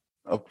man,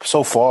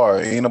 so far,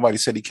 ain't nobody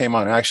said he came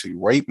out and actually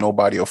raped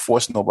nobody or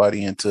forced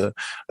nobody into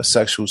a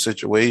sexual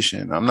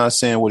situation. I'm not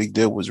saying what he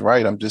did was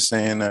right. I'm just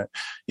saying that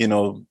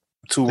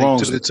two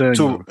wrongs,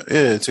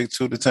 take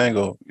two to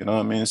tango. You know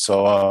what I mean?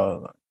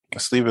 So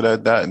let's leave it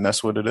at that, and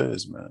that's what it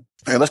is, man.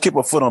 Hey, let's keep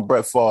a foot on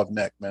Brett Favre's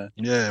neck, man.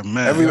 Yeah,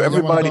 man.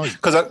 Everybody,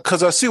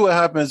 because I see what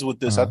happens with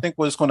this. I think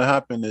what's going to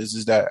happen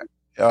is that,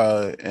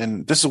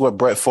 and this is what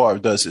Brett Favre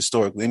does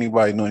historically.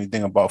 Anybody know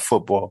anything about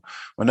football?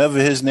 Whenever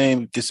his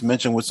name gets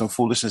mentioned with some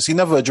foolishness, he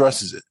never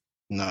addresses it.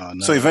 No.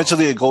 So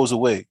eventually it goes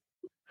away.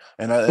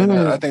 And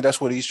I think that's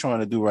what he's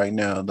trying to do right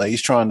now. Like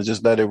he's trying to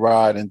just let it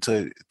ride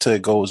until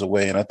it goes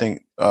away. And I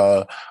think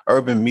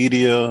urban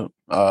media,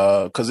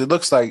 because it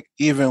looks like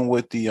even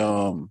with the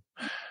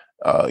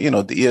the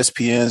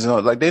ESPNs and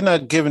all, like they're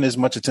not giving as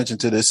much attention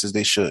to this as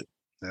they should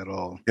at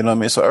all. You know what I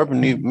mean? So urban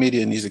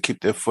media needs to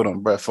keep their foot on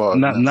Brett Favre.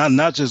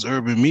 Not just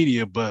urban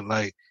media, but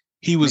like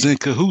he was in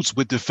cahoots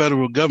with the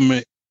federal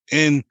government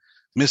in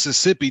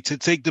Mississippi to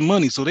take the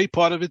money, so they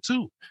part of it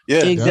too.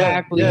 Yeah,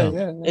 exactly.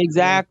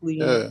 Exactly.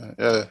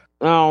 Yeah.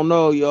 I don't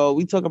know, yo.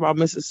 We talk about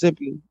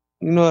Mississippi.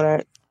 You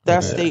know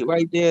that state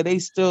right there. They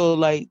still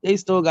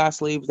got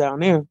slaves down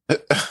there.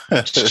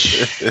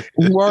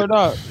 Word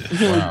up.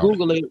 Wow.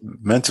 Google it.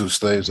 Mental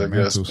slaves, I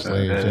guess. Mental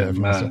slaves.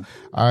 Man.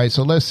 All right,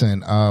 so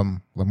listen.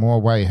 Lamar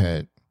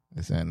Whitehead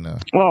is in.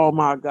 Oh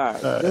my God.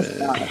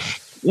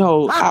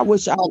 Yo, I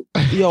wish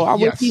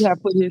he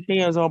had put his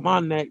hands on my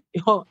neck.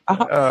 Yo,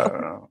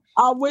 I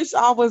wish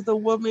I was the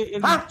woman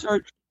in the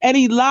church. And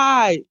he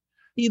lied.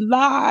 He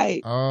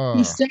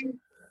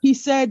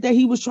said that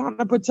he was trying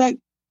to protect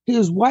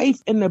his wife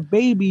and the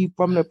baby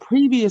from the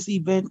previous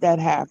event that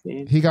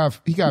happened. He got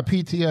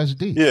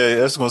PTSD. Yeah,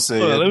 that's gonna say.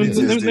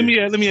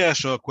 Let me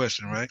ask you a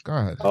question, right? Go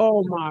ahead.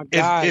 Oh my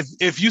God!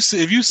 If you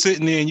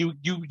sitting there and you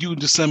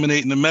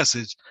disseminating the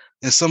message,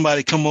 and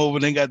somebody come over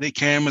and they got their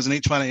cameras and they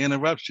trying to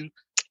interrupt you,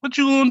 what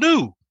you gonna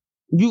do?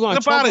 You gonna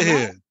get up out of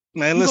here,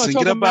 man? Listen,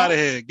 get up out of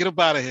here. Get up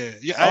out of here.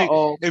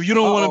 If you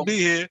don't want to be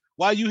here,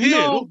 why you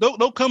here?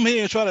 Don't come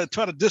here and try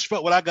to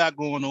disrupt what I got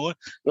going on.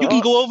 You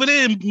can go over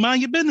there and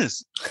mind your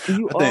business.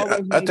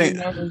 I think.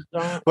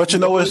 But you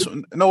know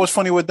what's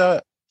funny with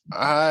that?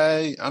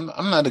 I'm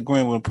not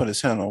agreeing with him put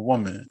his hand on a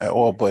woman at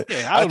all. But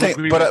I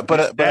think,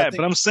 but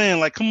I'm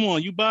saying, like, come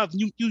on, you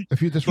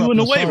if you disrupt in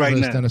the way right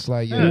now, then it's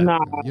like, you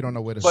don't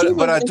know where to.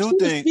 But I do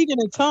think speaking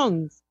in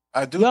tongues.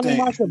 I do y'all think. Y'all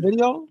ain't watched the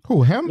video?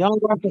 Who, him? Y'all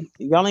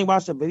ain't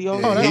watched the video?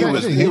 Yeah,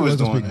 he was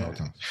doing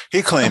it.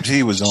 He claims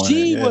he was doing it.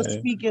 She was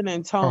speaking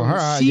in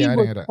tongues. She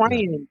was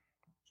praying.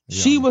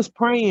 She was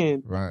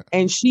praying. Right.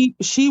 And she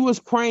was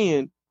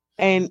praying.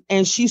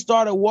 And she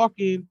started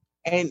walking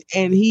and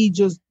he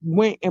just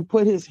went and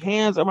put his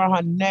hands around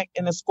her neck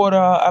and escorted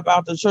her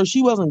about the church.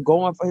 She wasn't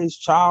going for his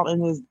child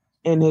and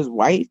his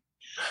wife.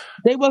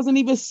 They wasn't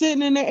even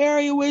sitting in the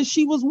area where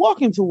she was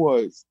walking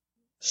towards.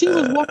 She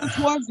was walking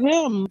towards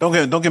him.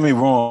 Don't get me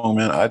wrong,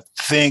 man. I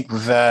think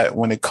that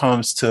when it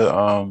comes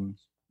to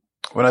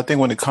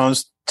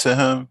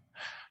him,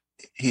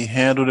 he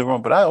handled it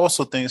wrong. But I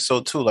also think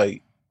so too.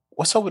 Like,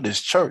 what's up with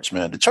this church,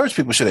 man? The church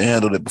people should have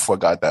handled it before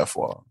it got that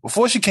far.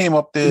 Before she came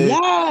up there,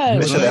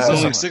 yes. There's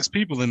only 6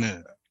 people in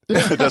there.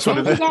 That's what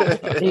it is.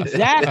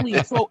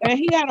 Exactly. So, and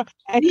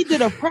he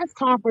did a press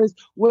conference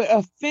with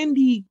a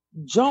Fendi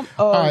jump.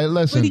 All right,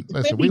 listen.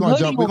 We're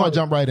gonna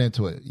jump right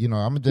into it. You know,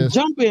 I'm gonna just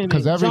jump in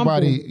because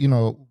everybody, you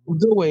know,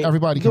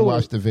 everybody can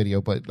watch it. the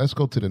video. But let's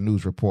go to the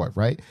news report.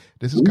 Right,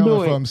 this is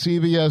coming from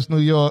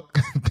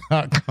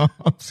CBSNewYork.com,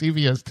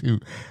 CBS 2.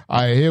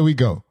 All right, here we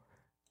go.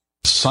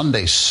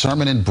 Sunday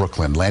sermon in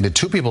Brooklyn landed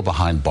 2 people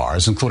behind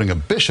bars, including a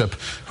bishop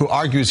who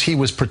argues he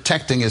was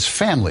protecting his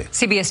family.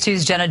 CBS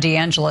 2's Jenna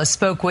D'Angelo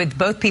spoke with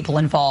both people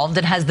involved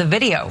and has the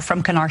video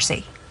from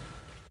Canarsie.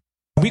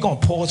 We're going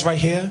to pause right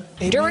here.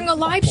 During a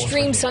live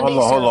stream Sunday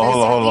service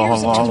at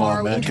Ears of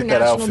Tomorrow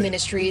International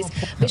Ministries,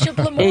 Bishop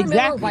Lamar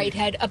Miller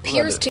Whitehead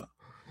appears to...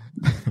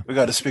 We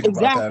got to speak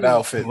about that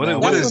outfit. What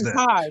is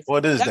that?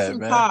 What is that,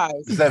 man?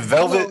 Is that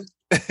velvet?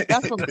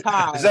 That's from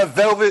Ties. Is that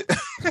velvet?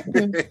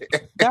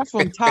 That's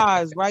from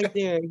Ties right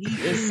there. He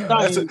is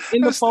stunning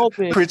in the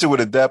pulpit. Preacher with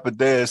a Dapper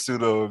Dan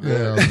suit on,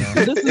 man.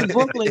 This is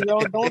Brooklyn,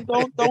 yo.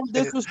 Don't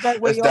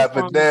disrespect where you're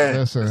Dapper from. Dan.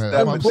 Listen,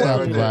 I'm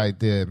stopping right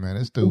there, man.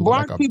 This dude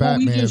like a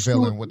Batman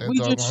villain with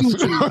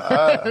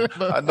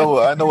that I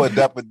know a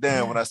Dapper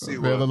Dan when I see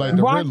one. Like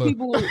the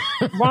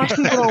Bronx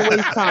people don't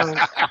waste time.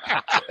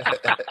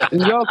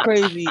 You're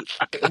crazy.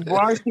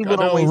 Bronx people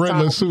don't waste time.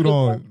 Riddler suit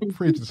on,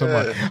 preaching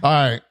somebody. All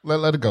right,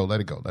 let it go.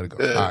 Let it go. All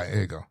right,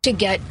 here you go. To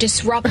get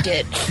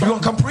disrupted. You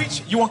want to come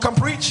preach? You want to come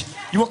preach?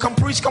 You want to come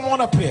preach? Come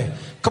on up here.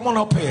 Come on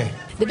up here.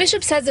 The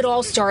bishop says it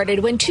all started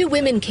when 2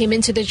 women came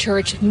into the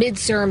church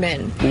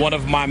mid-sermon. One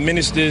of my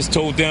ministers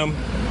told them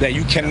that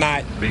you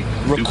cannot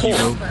record.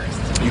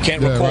 You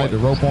can't record. Right, the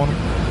rope on them.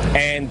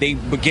 And they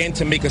began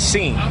to make a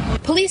scene.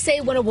 Police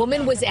say when a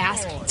woman was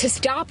asked to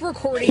stop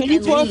recording Can you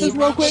and pause leave, this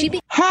real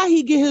quick? How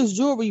he get his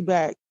jewelry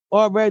back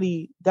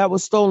already that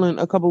was stolen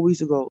a couple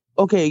weeks ago?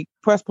 Okay,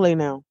 press play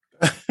now.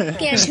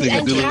 Began to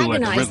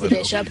antagonize the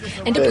bishop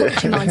and to put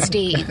him on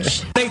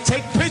stage. They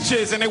take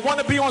pictures and they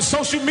want to be on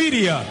social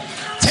media.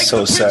 Take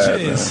so the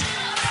pictures.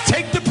 Sad,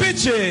 take the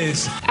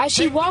pictures. As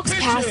she walks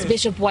past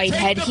Bishop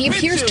Whitehead, he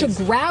appears to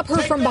grab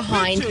her from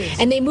behind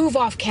and they move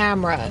off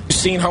camera.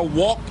 Seen her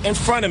walk in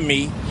front of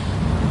me,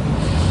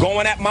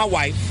 going at my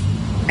wife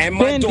and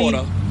my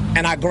daughter,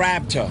 and I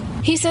grabbed her.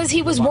 He says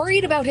he was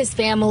worried about his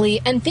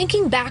family and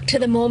thinking back to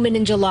the moment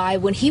in July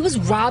when he was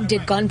robbed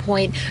at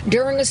gunpoint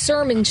during a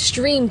sermon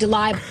streamed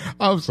live.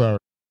 I'm sorry.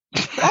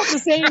 That's the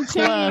same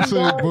chain.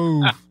 Classic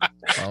move.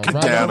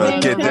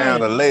 Get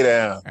down or lay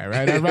down. All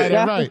right.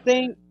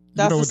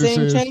 That's the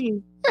same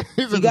chain.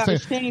 He got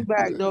his chain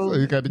back, though.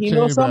 He got the chain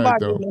back,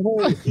 somebody though. in the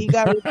hood. He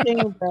got his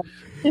chain back.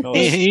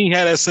 He ain't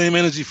had that same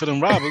energy for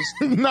them robbers.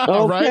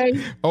 All right.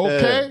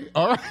 Okay.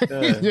 All right. All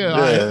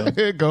right.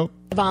 Here you go.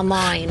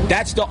 Online.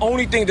 That's the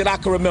only thing that I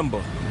can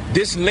remember.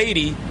 This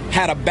lady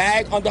had a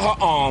bag under her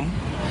arm,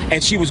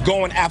 and she was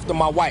going after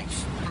my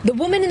wife. The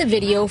woman in the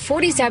video,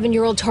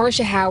 47-year-old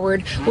Tarsha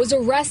Howard, was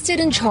arrested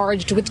and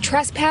charged with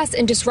trespass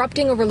and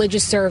disrupting a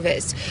religious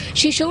service.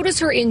 She showed us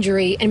her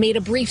injury and made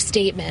a brief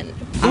statement.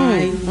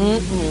 I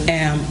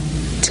am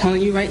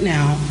telling you right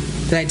now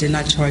that I did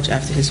not charge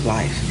after his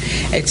wife.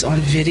 It's on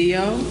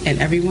video,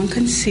 and everyone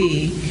can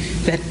see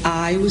that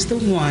I was the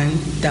one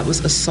that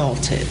was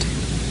assaulted.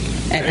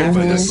 And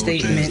after the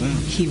statement,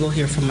 he will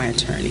hear from my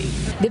attorney.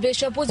 The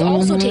bishop was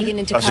also taken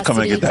into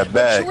custody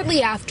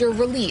shortly after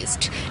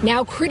released,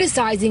 now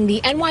criticizing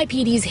the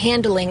NYPD's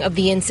handling of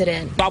the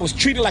incident. I was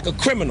treated like a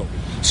criminal,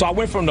 so I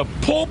went from the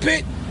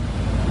pulpit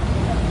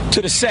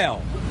to the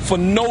cell for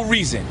no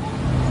reason.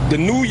 The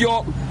New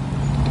York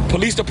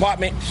Police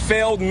Department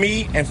failed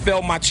me and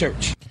failed my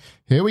church.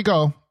 Here we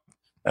go.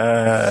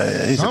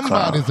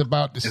 Somebody's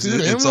about to sue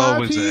the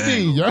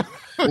NYPD.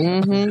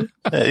 Yeah,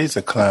 he's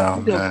a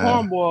clown. He's a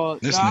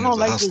cornball. I don't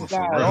like this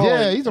guy.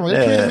 Yeah, he's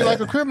treating me like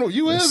a criminal.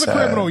 You is a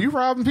criminal. You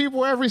robbing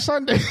people every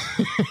Sunday.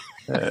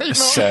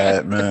 It's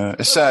sad, man.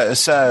 It's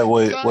sad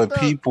what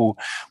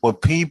people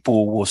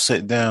will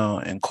sit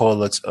down and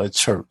call it a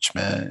church,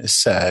 man. It's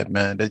sad,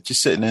 man. That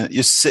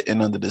you're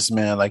sitting under this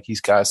man like he's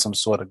got some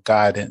sort of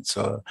guidance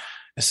or.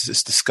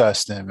 It's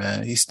disgusting,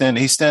 man. He's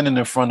standing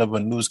in front of a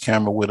news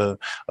camera with a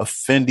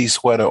Fendi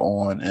sweater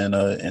on and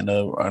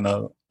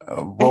a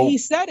rope. And he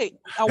said it.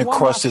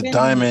 Across his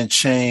diamond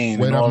chain.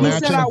 With a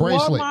matching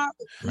bracelet.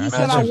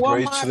 Matching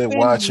bracelet,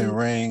 watching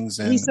rings.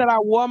 And he said, I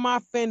wore my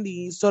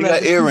Fendi. So he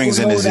that got earrings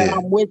in his ear.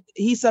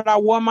 He said, I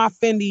wore my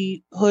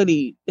Fendi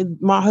hoodie,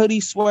 my hoodie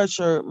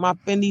sweatshirt, my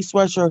Fendi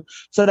sweatshirt,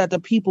 so that the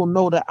people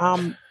know that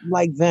I'm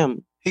like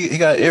them. He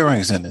got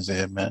earrings in his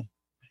ear, man.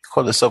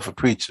 Call himself a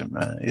preacher,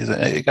 man.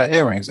 He got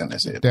earrings in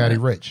his head. Daddy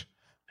Rich.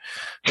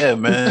 Yeah,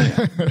 man.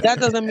 That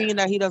doesn't mean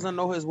that he doesn't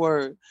know his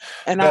word.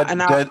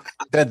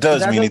 That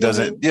does mean he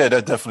doesn't. Yeah,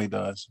 that definitely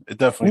does. It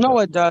definitely. No,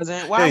 it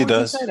doesn't. Why would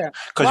you say that?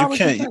 Because you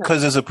can't.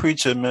 Because as a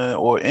preacher, man,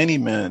 or any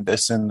man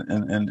that's in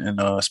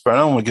spirit. I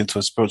don't want to get into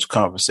a spiritual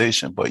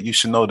conversation, but you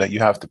should know that you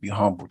have to be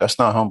humble. That's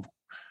not humble.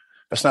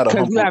 That's not a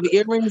humble. Because you have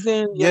earrings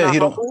in. Yeah, he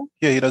don't.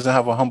 Yeah, he doesn't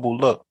have a humble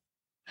look.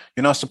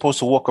 You're not supposed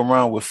to walk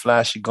around with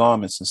flashy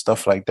garments and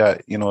stuff like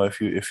that. You know, if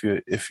you're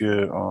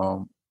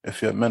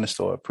If you're a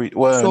minister or a priest,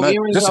 well, So not,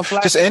 earrings are just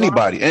flash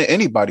anybody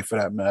for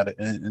that matter.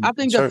 I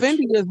think the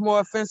Fendi is more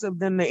offensive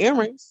than the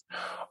earrings.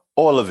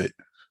 All of it.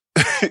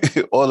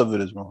 All of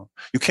it is wrong.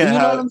 You can't You know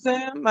have. what I'm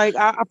saying? Like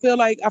I feel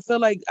like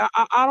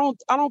I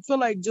don't feel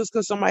like just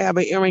because somebody have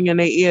an earring in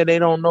their ear, they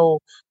don't know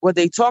what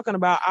they talking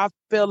about. I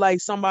feel like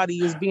somebody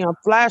is being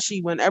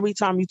flashy when every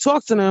time you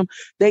talk to them,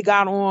 they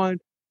got on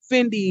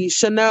Fendi,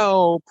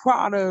 Chanel,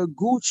 Prada,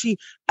 Gucci.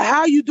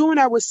 How are you doing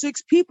that with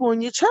 6 people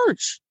in your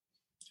church?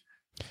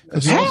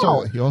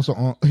 He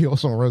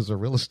also runs a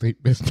real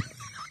estate business.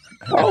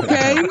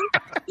 Okay.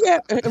 Yeah,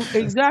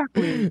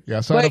 exactly.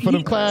 Yeah, sign up for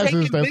them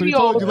classes. That's what he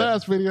told you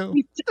last video.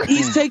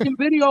 He's taking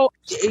video.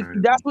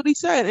 That's what he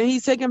said, and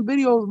he's taking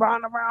videos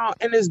riding around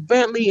in his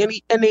Bentley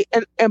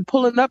and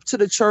pulling up to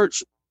the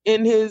church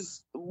in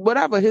his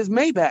whatever, his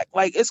Maybach.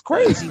 Like it's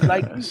crazy.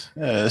 Like,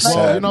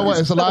 well, you know what?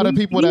 It's a lot of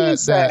people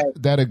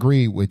that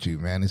agree with you,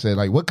 man. They say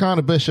like, what kind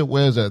of bishop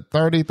wears a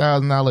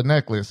 $30,000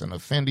 necklace and a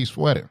Fendi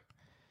sweater?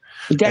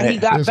 That he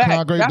got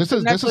back. This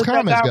is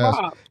comments, guys.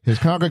 Robbed. His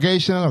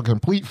congregation are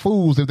complete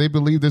fools if they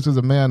believe this is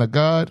a man of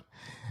God.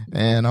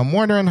 And I'm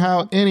wondering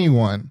how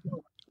anyone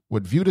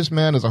would view this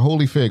man as a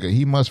holy figure.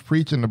 He must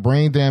preach in the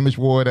brain damage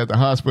ward at the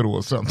hospital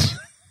or something.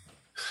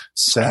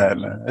 Sad,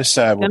 man. It's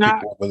sad what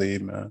people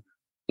believe, man.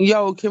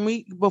 Yo, can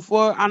we,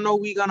 before I know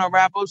we're going to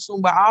wrap up soon,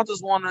 but I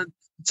just want to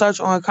touch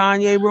on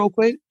Kanye real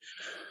quick.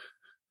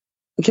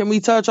 Can we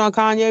touch on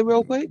Kanye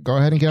real quick? Go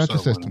ahead and get out the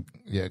system.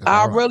 Yeah,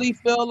 I really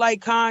feel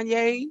like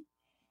Kanye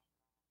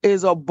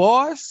is a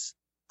boss.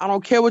 I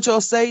don't care what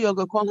y'all say. Y'all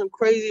gonna call him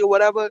crazy or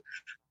whatever.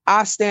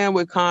 I stand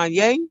with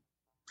Kanye.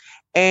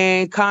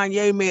 And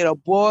Kanye made a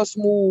boss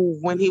move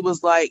when he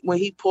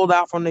pulled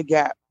out from the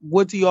Gap.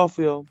 What do y'all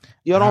feel?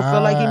 Y'all don't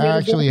feel like he made a boss move? I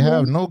actually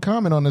have no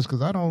comment on this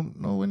because I don't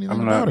know anything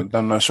about it.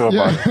 I'm not sure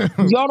about it.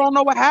 Y'all don't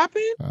know what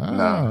happened?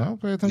 I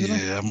don't pay attention.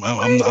 Yeah,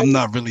 I'm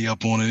not really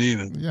up on it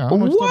either. Yeah,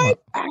 what?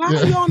 How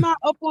are y'all not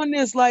up on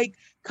this? Like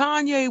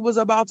Kanye was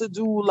about to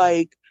do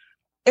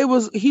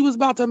he was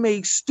about to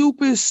make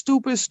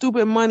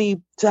stupid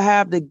money to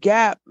have the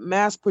Gap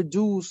mass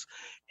produce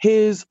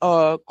his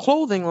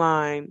clothing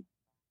line,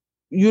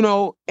 you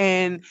know,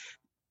 and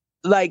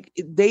like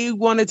they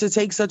wanted to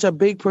take such a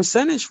big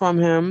percentage from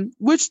him,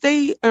 which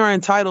they are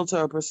entitled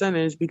to a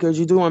percentage because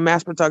you're doing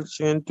mass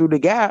production through the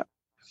Gap.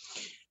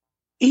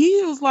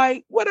 He was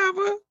like,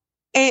 whatever.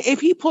 And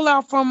if he pull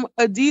out from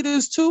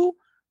Adidas too,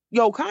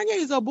 yo, Kanye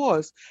is a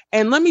boss.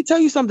 And let me tell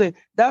you something.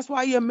 That's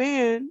why your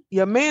man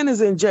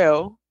is in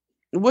jail.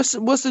 What's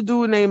the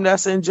dude name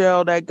that's in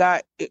jail that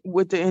got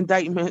with the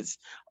indictments?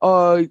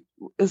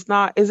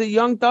 Is it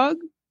Young Thug?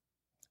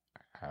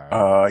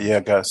 Yeah, I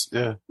guess.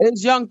 Yeah.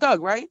 It's Young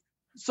Thug, right?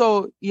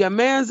 So your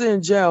man's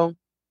in jail.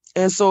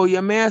 And so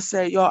your man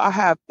said, yo, I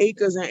have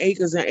acres and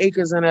acres and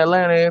acres in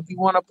Atlanta. If you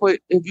want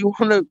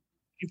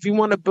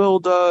to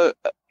build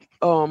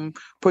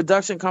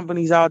production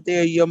companies out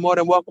there, you're more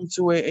than welcome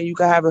to it, and you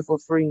can have it for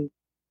free.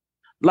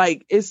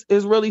 Like it's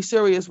really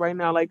serious right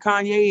now. Like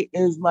Kanye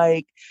is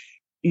like,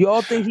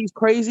 y'all think he's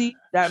crazy?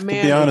 That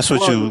man. To be honest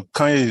with you,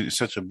 Kanye is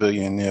such a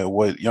billionaire.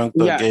 What Young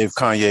Thug gave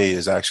Kanye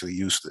is actually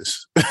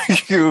useless.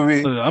 You know what I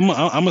mean? I'm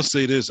gonna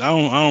say this. I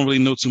don't really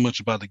know too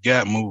much about the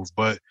Gap move,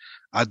 but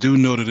I do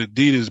know that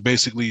Adidas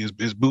basically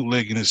is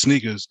bootlegging his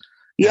sneakers.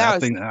 Yeah,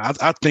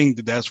 I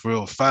think that's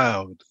real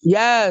foul.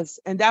 Yes,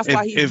 and that's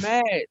why he's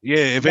mad.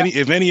 Yeah,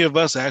 if any of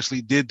us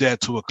actually did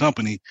that to a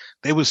company,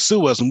 they would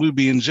sue us and we'd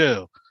be in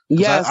jail.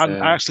 Yes, I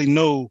actually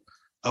know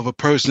of a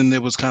person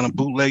that was kind of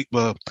bootleg,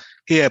 but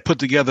he had put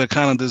together a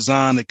kind of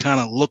design that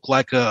kind of looked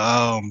like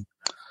a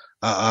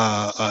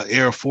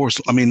Air Force.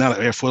 I mean, not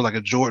an Air Force, like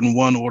a Jordan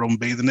 1 or them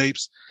bathing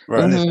apes.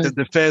 Right. And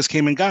the feds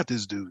came and got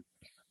this dude.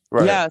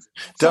 Right. Yes.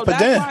 So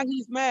that's why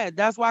he's mad.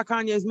 That's why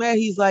Kanye's mad.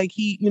 He's like,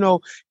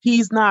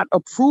 he's not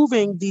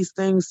approving these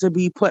things to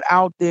be put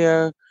out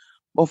there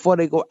before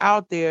they go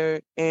out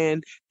there.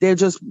 And they're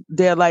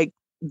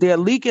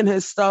leaking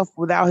his stuff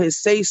without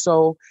his say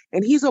so.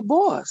 And he's a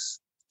boss.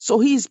 So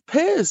he's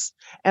pissed.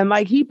 And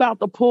like, he about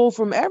to pull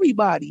from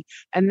everybody.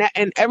 And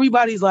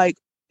everybody's like,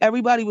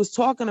 everybody was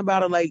talking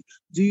about it like,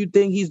 do you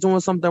think he's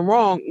doing something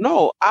wrong?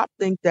 No, I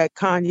think that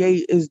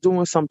Kanye is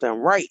doing something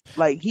right.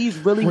 Like he's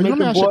really making. Let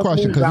me ask you a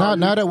question, because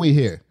now that we're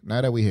here,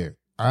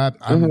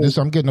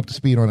 I'm getting up to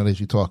speed on it as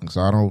you're talking,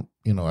 so I don't,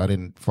 I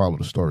didn't follow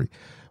the story.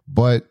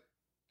 But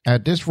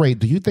at this rate,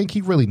 do you think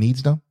he really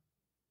needs them?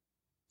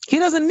 He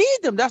doesn't need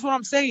them. That's what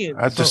I'm saying.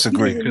 I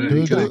disagree.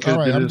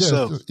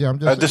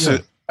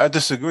 I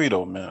disagree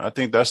though, man. I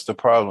think that's the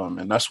problem.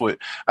 And that's what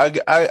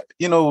I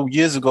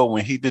years ago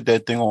when he did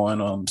that thing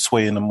on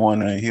Sway in the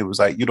Morning, he was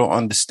like, you don't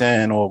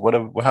understand or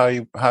whatever, how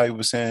he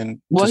was saying.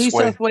 Well, he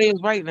said Sway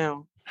is right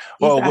now.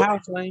 You don't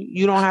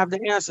have the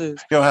answers.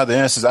 You don't have the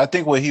answers. I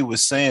think what he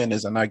was saying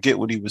is, and I get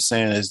what he was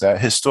saying, is that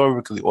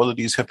historically all of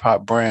these hip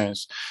hop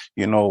brands,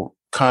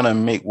 kind of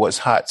make what's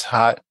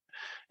hot.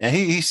 And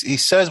he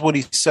says what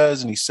he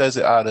says, and he says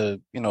it out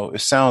of,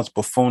 it sounds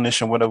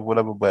buffoonish and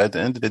whatever. But at the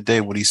end of the day,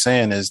 what he's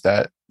saying is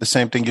that the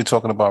same thing you're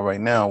talking about right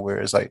now, where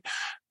it's like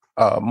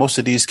most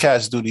of these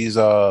cats do these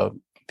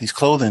these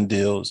clothing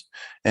deals,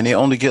 and they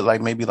only get like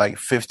maybe like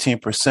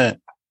 15%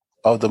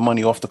 of the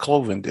money off the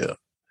clothing deal.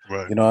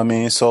 Right. You know what I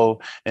mean?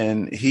 So,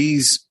 and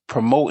he's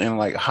promoting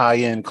like high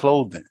end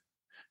clothing.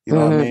 You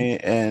know what I mean?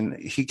 And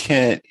he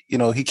can't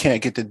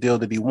get the deal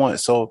that he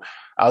wants. So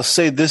I'll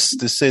say this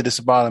to say this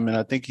about him, and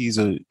I think he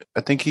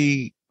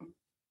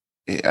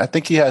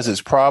has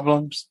his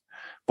problems,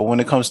 but when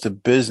it comes to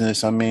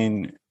business, I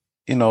mean,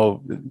 you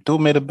know,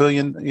 dude made $1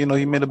 billion. You know,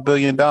 he made $1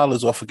 billion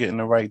off of getting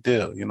the right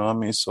deal. You know what I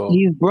mean? So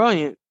he's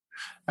brilliant.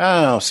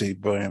 I don't see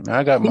brilliant,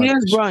 man. He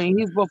is brilliant.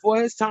 He's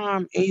before his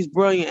time, and he's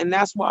brilliant, and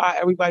that's why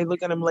everybody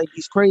look at him like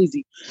he's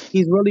crazy.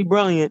 He's really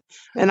brilliant,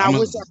 and I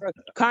wish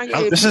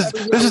Kanye. This is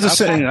the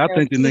thing. I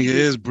think the nigga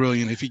is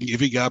brilliant if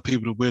he got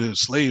people to wear the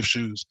slave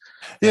shoes.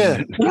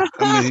 Yeah,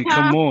 I mean,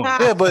 come on.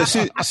 Yeah, but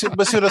see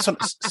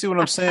what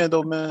I'm saying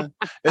though, man.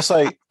 It's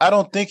like I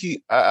don't think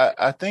he.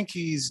 I think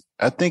he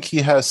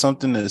has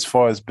something as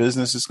far as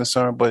business is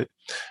concerned, but.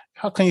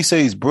 How can you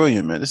say he's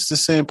brilliant, man? This is the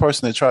same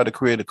person that tried to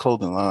create a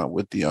clothing line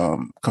with the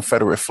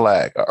Confederate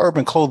flag, an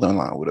urban clothing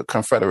line with a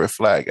Confederate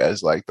flag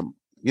as like the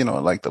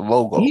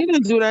logo. He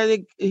didn't do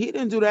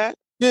that.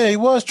 Yeah, he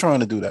was trying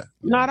to do that.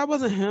 No, that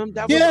wasn't him.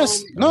 That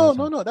was no,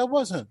 that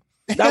wasn't.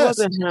 That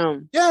wasn't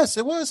him. Yes,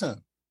 it was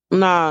him.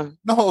 Nah.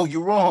 No,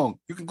 you're wrong.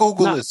 You can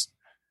Google this.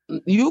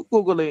 You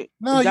Google it.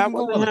 No, that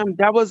wasn't him.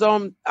 That was I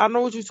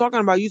know what you're talking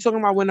about. You talking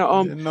about when the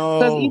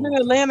because even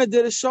Atlanta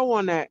did a show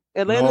on that.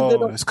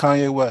 It's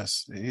Kanye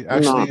West. He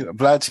actually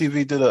Vlad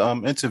TV did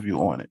an interview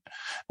on it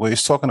where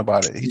he's talking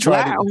about it. He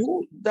tried.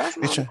 That's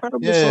an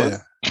incredible yeah.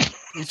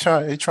 He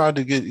tried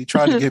to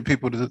get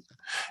people to.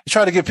 He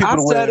tried to get people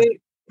to wear.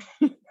 It.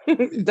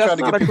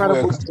 That's not a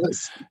credible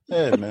source.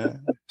 Yeah,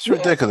 man, it's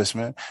ridiculous,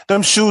 man.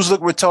 Them shoes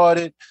look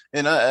retarded,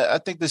 and I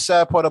think the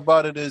sad part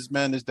about it is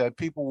that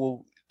people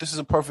will. This is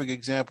a perfect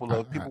example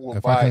of people will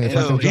buy it.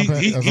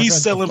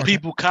 He's selling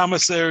people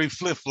commissary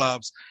flip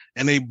flops,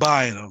 and they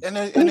buying them, and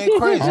they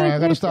crazy. All right, I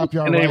gotta stop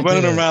y'all. And they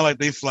running around like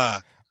they fly.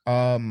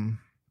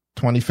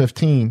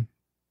 2015,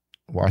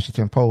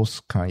 Washington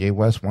Post. Kanye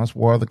West once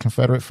wore the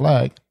Confederate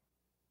flag.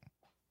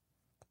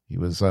 He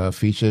was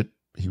featured.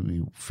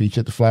 He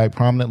featured the flag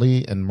prominently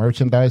in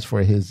merchandise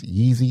for his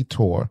Yeezy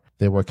tour.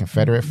 There were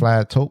Confederate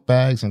flag tote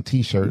bags and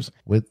T-shirts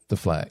with the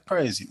flag.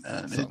 Crazy,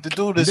 man. So, the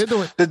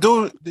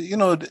dude, you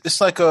know, it's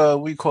like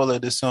we call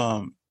it this.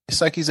 It's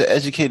like he's an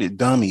educated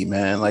dummy,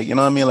 man. Like, you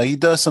know what I mean? Like he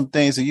does some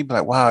things that you be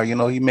like, wow, you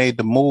know, he made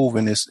the move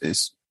and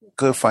it's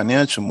good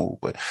financial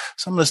move. But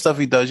some of the stuff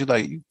he does, you're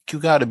like, you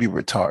got to be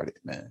retarded,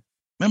 man.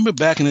 Remember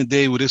back in the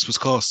day where this was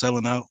called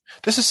selling out?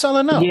 This is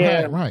selling out.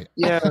 Yeah, right.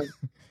 Yeah.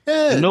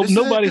 Yeah,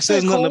 nobody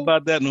says nothing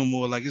about that no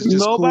more. Like it's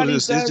just cool.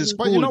 It's just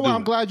cool. But you know what?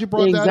 I'm glad you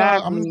brought that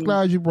up. I'm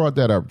glad you brought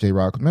that up,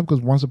 J-Rock. Remember,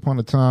 because once upon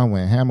a time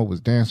when Hammer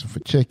was dancing for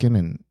chicken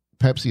and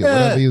Pepsi or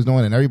whatever he was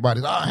doing, and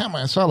everybody's Hammer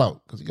and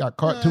sellout because he got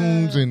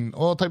cartoons and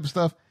all type of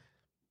stuff.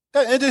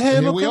 That ended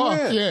him. Here we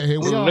are. Yeah, here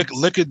we are.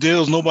 Liquor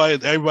deals.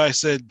 Everybody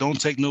said don't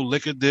take no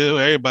liquor deal.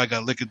 Everybody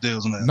got liquor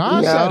deals in that.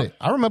 Nas said it.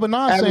 I remember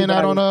Nas saying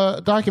that on a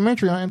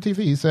documentary on MTV.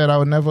 He said, "I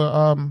would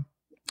never."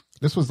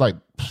 This was like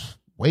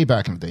way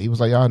back in the day. He was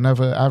like, "Y'all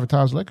never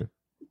advertise liquor."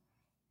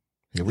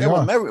 Here we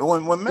are.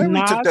 When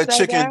Mary took that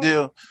chicken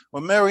deal,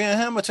 when Mary and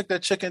Hammer took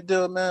that chicken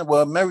deal, man.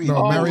 Well, Mary in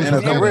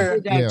her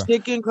career,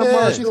 chicken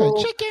commercial. She said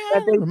chicken.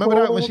 Remember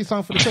that when she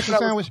sung for the chicken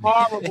sandwich?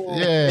 Horrible.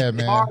 Yeah,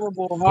 man.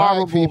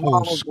 Horrible.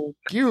 People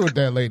skewed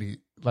that lady.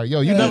 Like,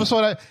 yo, you never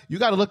saw that? You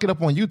got to look it up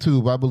on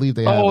YouTube. I believe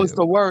they have it. It's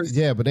the worst.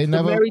 Yeah, but they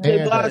never. Mary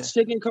J. Blige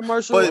chicken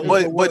commercial. But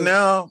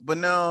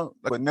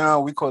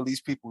now we call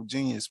these people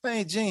genius. Man,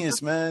 ain't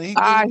genius, man.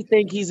 I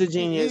think he's a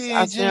genius.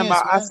 I stand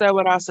by. I said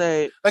what I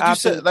said.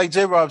 Like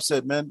J-Rob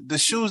said, man. The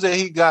shoes that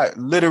he got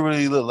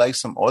literally look like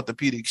some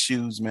orthopedic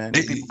shoes, man.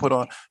 That people put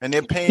on, and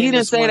they're paying. He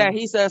didn't say that.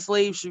 He said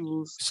slave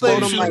shoes.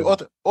 Slave shoes.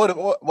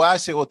 Well, I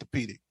say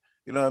orthopedic.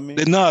 You know what I mean?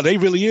 No, they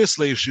really is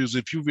slave shoes.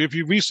 If you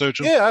research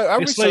them, I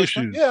research slave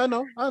shoes. Yeah,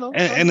 I know.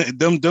 And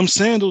them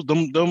sandals,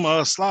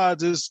 them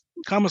slides is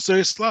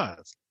commissary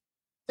slides.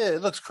 Yeah,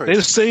 it looks crazy. They're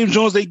the same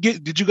joints they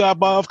get. Did you got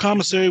buy off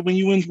commissary when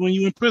you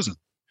in prison?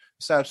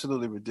 It's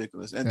absolutely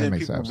ridiculous. And then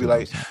people will be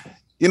like,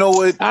 you know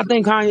what? I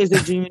think Kanye's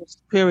a genius.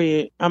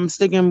 Period. I'm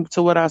sticking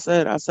to what I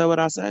said. I said what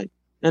I said,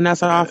 and that's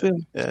how I feel.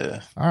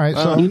 Yeah. All right.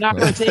 So you're not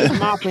going to take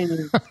my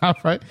opinion. All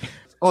right.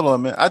 Hold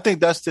on, man. I think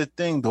that's the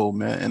thing, though,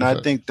 man. And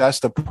I think that's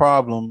the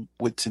problem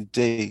with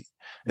today.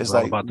 It's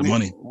like about the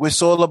money.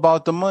 It's all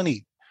about the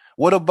money.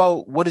 What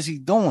is he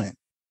doing?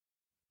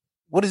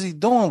 What is he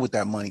doing with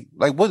that money?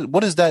 Like,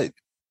 what is that?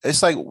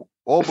 It's like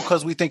all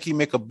because we think he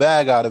make a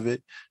bag out of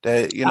it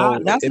that, you know,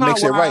 that's it not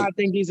makes why it right. I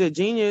think he's a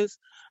genius.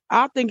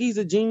 I think he's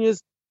a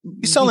genius.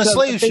 He's selling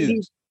slave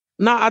shoes.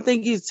 I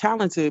think he's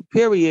talented,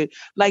 period.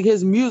 Like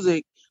his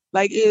music,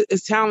 like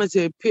is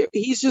talented.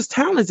 He's just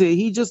talented.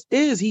 He just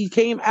is. He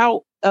came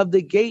out of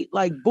the gate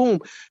like boom.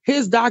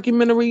 His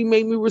documentary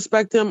made me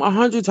respect him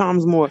 100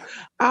 times more.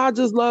 I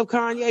just love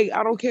Kanye.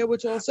 I don't care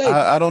what y'all say.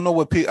 I don't know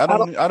what people. I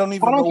don't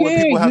even know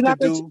what people have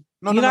to do.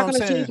 You're not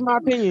going to change my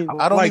opinion.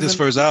 I don't like this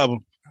first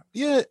album.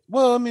 Yeah,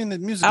 well, I mean, the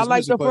music. I is like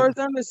music, the first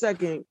and the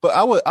second. But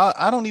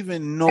I don't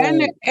even know. And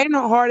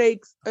the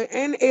Heartaches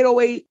and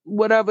 808,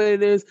 whatever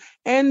it is,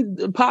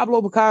 and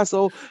Pablo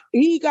Picasso.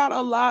 He got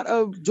a lot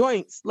of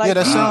joints. Like, yeah,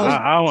 that sounds.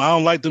 I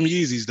don't like them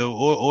Yeezys though,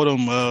 or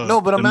them.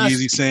 No, but them I'm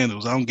Yeezy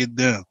sandals. I don't get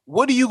them.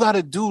 What do you got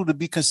to do to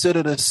be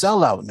considered a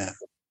sellout now?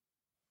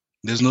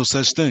 There's no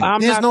such thing.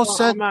 There's no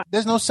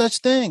such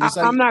thing. It's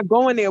I'm not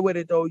going there with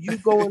it though. You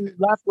going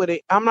left with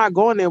it. I'm not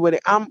going there with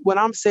it. What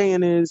I'm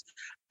saying is,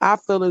 I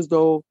feel as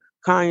though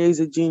Kanye's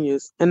a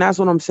genius, and that's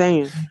what I'm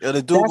saying. Yeah,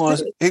 the dude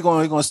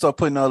gonna start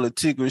putting all the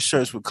Tigre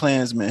shirts with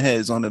Klansman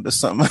heads on it or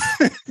something.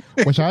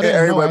 Which I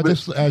didn't know.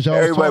 As y'all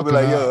was talking,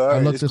 I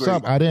looked this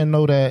up. I didn't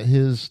know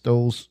that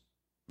those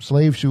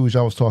slave shoes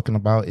I was talking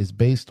about is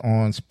based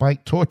on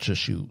spiked torture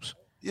shoes.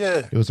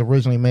 Yeah, it was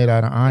originally made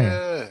out of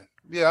iron.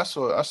 Yeah, I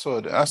saw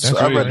that.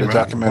 I read the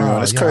documentary on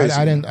it. It's crazy.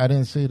 I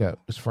didn't see that.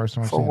 It's the first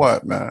time. For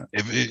what, man?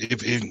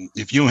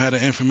 If you don't have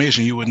the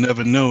information, you would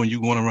never know, and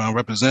you going around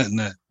representing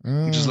that.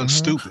 You just look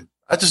stupid.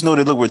 I just know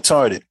they look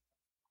retarded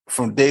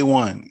from day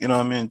one. You know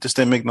what I mean? Just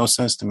didn't make no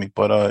sense to me.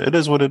 But it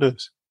is what it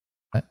is.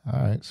 All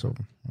right. So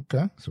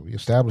we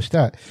established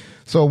that.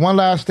 So one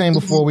last thing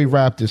before we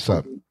wrap this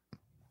up.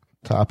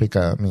 Topic.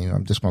 I mean,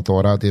 I'm just gonna throw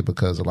it out there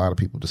because a lot of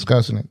people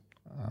discussing it.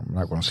 I'm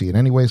not gonna see it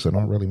anyway, so it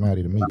don't really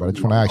matter to me. But I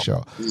just want to ask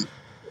y'all.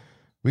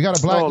 We got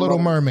a Black Little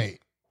Mermaid.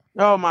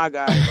 Oh my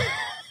God.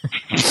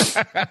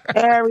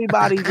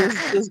 Everybody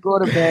just go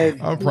to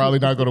bed. I'm probably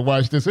not going to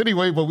watch this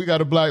anyway, but we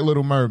got a Black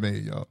Little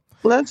Mermaid, y'all.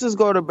 Let's just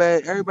go to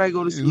bed. Everybody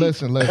go to sleep.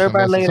 Listen.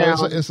 Everybody lay down.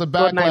 So it's a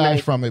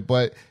backlash from it,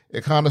 but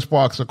it kind of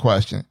sparks a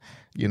question.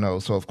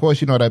 So of course,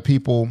 that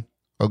people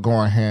are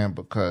going ham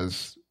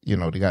because, they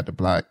got the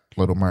Black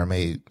Little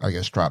Mermaid, I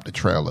guess, dropped the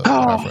trailer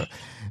or whatever.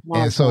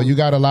 And so you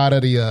got a lot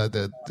of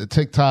the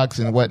TikToks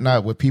and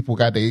whatnot where people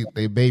got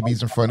their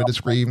babies in front of the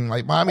screen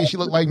like, mommy, she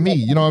look like me.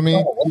 You know what I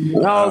mean?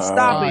 No,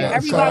 stop it.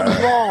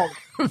 Everybody's wrong.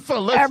 So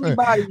listen,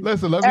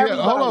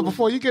 hold on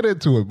before you get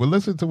into it, but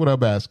listen to what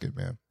I'm asking,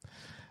 man.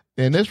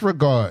 In this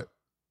regard,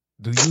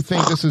 do you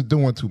think this is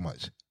doing too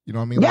much? You know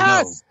what I mean?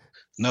 Yes.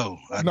 No,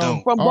 I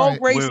don't. From both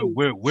races.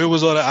 Where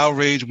was all the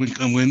outrage when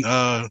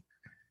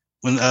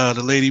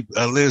the lady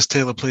Liz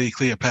Taylor played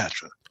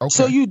Cleopatra? Okay.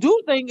 So you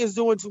do think it's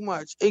doing too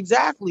much?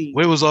 Exactly.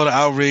 Where was all the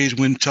outrage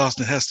when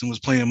Charleston Heston was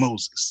playing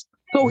Moses?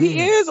 So he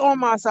is on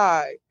my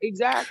side.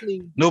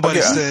 Exactly.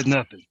 Nobody said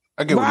nothing.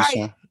 I get what you're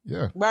saying.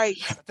 Yeah. Right.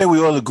 I think we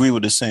all agree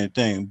with the same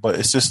thing, but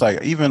it's just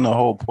like even the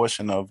whole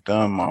portion of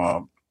them,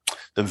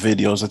 the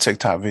videos, the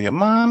TikTok video,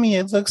 mommy,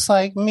 it looks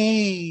like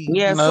me.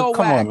 Yeah, so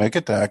come on, man,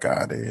 get the heck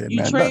out of here,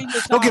 man.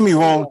 Don't get me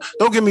wrong.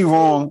 Don't get me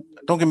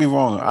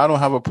wrong. I don't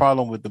have a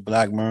problem with the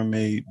Black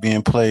Mermaid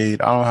being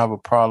played. I don't have a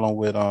problem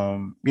with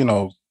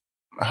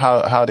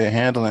how they're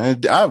handling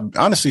it.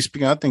 Honestly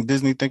speaking, I think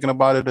Disney thinking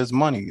about it as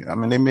money. I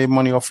mean, they made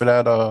money off of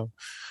that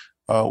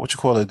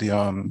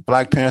the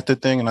Black Panther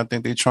thing, and I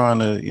think they're trying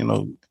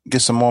to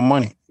get some more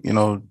money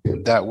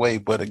that way.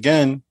 But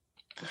again,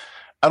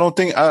 I don't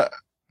think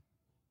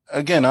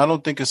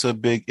it's a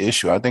big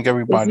issue. I think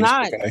everybody's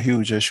taking a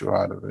huge issue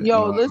out of it.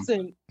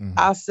 Listen,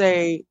 I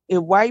say if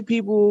white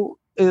people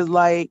is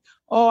like,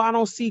 oh, I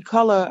don't see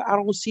color,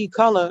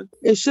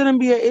 it shouldn't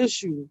be an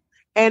issue.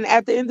 And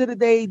at the end of the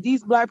day,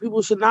 these Black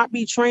people should not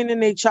be training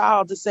their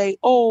child to say,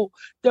 oh,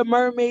 the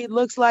mermaid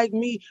looks like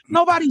me.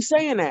 Nobody's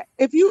saying that.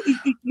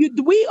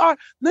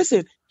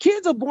 Listen,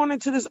 kids are born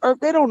into this earth.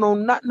 They don't know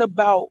nothing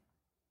about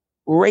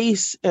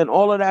race and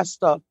all of that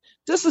stuff.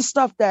 This is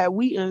stuff that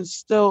we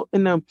instill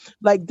in them.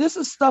 Like, this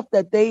is stuff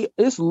that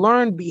it's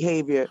learned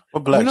behavior.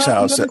 What black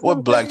child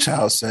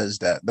says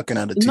that looking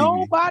at the TV?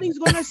 Nobody's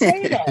going to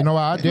say that.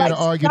 I dare to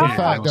argue the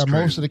fact that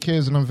most of the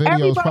kids in them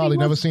videos probably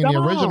never seen the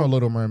original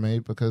Little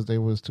Mermaid because they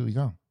was too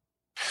young.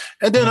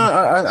 And then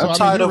I'm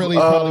tired of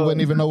probably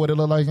wouldn't even know what it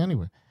looked like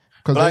anyway.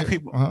 Black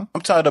people.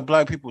 I'm tired of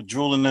Black people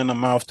drooling in the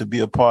mouth to be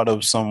a part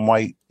of some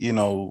white,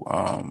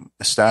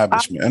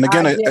 establishment. And I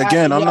don't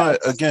have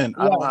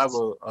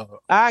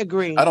I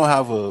agree. I don't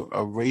have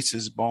a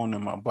racist bone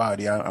in my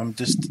body. I'm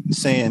just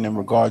saying in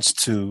regards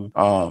to,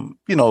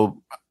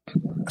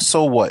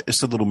 so what?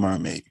 It's the Little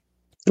Mermaid,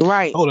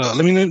 right? Hold on.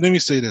 Let me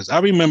say this. I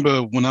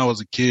remember when I was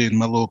a kid,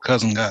 my little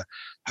cousin got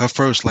her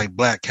first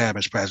black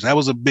Cabbage Patch. That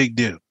was a big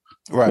deal.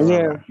 Right.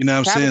 Yeah. You know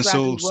what I'm saying?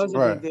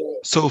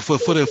 So for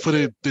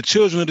the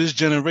children of this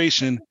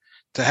generation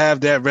to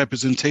have that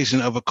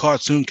representation of a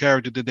cartoon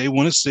character that they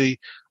want to see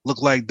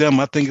look like them,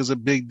 I think is a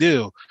big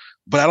deal.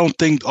 But I don't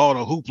think all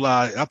the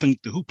hoopla. I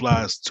think the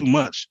hoopla is too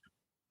much.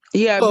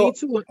 Yeah, me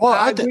too. Well,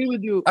 I agree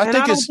with you. I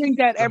don't think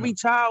that every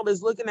child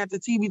is looking at the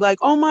TV like,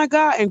 oh my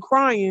God, and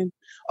crying.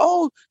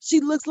 Oh, she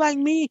looks like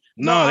me.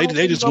 No,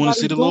 they just want to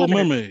see the Little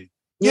Mermaid.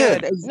 Yeah,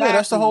 exactly. Yeah,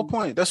 that's the whole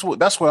point. That's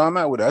where I'm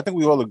at with it. I think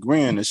we all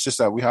agreeing. It's just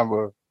that we have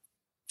a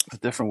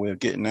different way of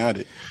getting at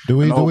it. Do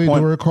we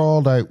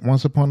recall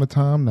once upon a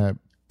time that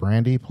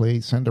Brandy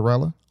played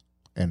Cinderella?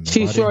 And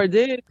she sure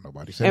did.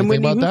 Nobody said anything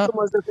about that. And Whitney Houston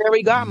was the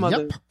fairy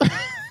godmother. Yep.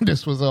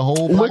 This was a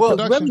whole black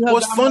production.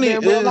 What's funny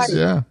is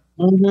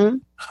Mm-hmm.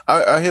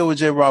 I hear what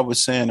J. Rob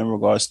was saying in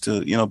regards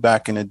to, you know,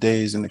 back in the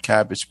days in the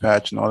Cabbage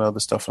Patch and all the other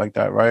stuff like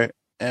that, right?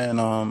 And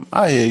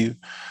I hear you.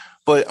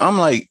 But I'm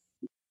like,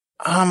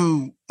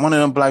 I'm one of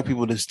them black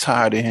people that's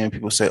tired of hearing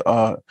people say,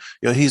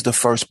 yo, he's the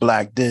first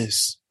black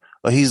this,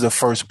 or he's the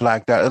first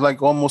black that. It's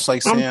like almost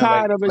like saying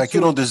like you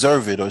don't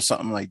deserve it or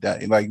something like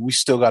that. Like we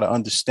still got to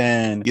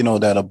understand, you know,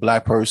 that a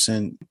black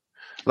person,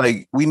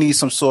 like we need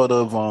some sort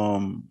of,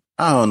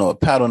 I don't know, a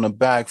pat on the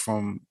back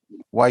from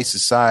white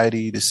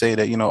society to say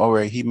that, you know, all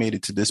right, he made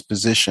it to this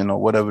position or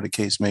whatever the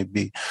case may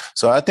be.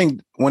 So I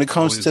think when it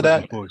comes to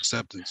that, for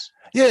acceptance.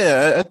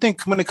 Yeah, I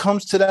think when it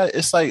comes to that,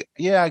 it's like,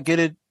 yeah, I get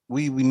it.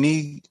 We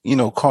need, you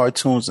know,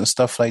 cartoons and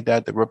stuff like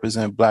that that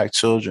represent black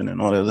children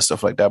and all that other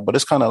stuff like that. But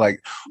it's kind of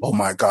like, oh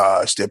my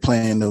gosh, they're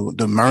playing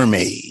the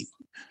mermaid.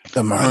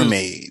 The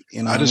mermaid.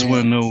 I just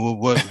want to know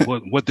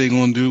what they're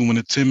gonna do when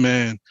the Tin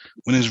Man,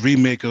 when his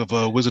remake of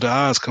Wizard of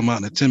Oz come out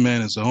and the Tin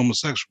Man is a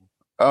homosexual.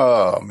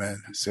 Oh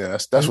man, see,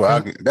 that's where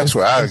I get upset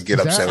with.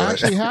 Is that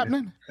actually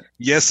happening?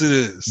 Yes, it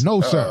is.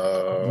 No,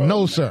 sir.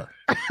 No, sir.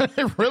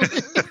 Really?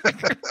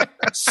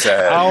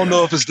 Sad. I don't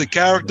know if it's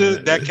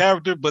that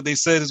character, but they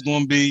said it's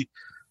going to be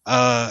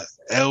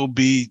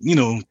LB. You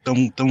know,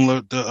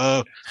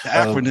 the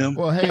acronym.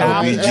 Well, hey,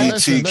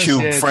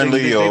 LGBTQ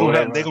friendly.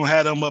 They're gonna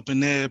have them up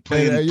in there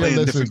playing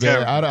different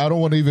characters. I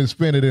don't want to even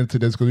spin it into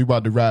this because we're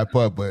about to wrap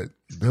up. But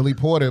Billy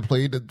Porter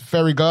played the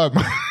fairy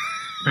godmother.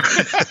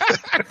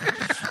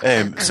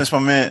 Hey, since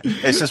my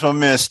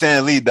man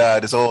Stan Lee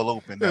died, it's all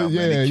open now. Man.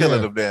 They're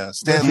killing him down.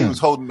 Stan Lee was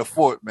holding the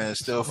fort, man.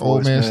 Still for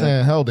old man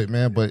Stan held it,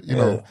 man. But you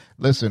know,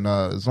 listen,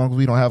 as long as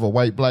we don't have a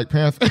white Black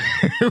Panther,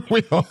 we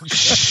don't. We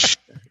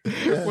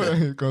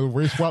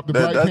swap the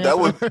Black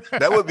Panther.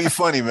 That would be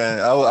funny,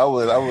 man. I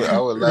would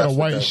laugh. A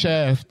white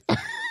Shaft.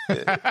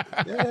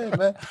 Yeah,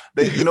 man.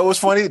 You know what's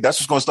funny? That's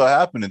what's gonna start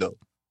happening though.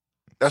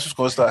 That's what's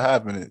going to start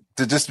happening.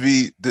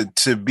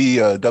 To be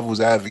a devil's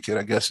advocate,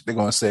 I guess they're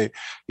going to say,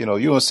 you know,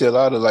 you're going to see a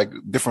lot of like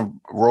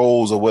different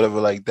roles or whatever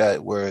like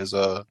that. Whereas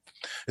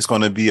it's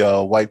going to be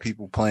white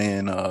people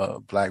playing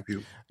black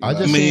people.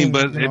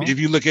 If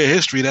you look at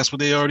history, that's what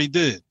they already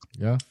did.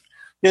 Yeah.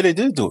 Yeah, they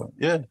did do it.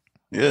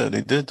 Yeah,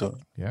 they did do it.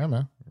 Yeah,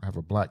 man. I have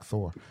a black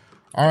Thor.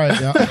 All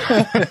right, y'all.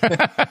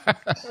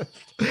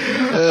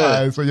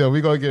 All right, so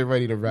we're going to get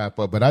ready to wrap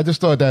up. But I just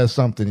thought that's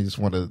something you just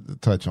want to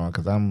touch on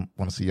because I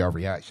want to see your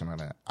reaction on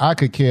that. I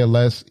could care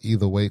less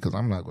either way because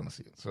I'm not going to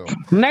see it. So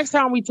next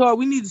time we talk,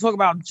 we need to talk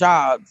about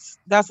jobs.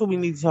 That's what we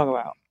need to talk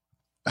about.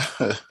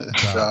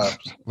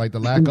 Jobs. Like the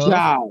lack of?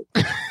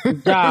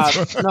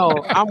 Jobs.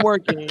 No, I'm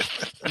working.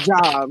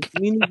 Jobs.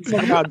 We need to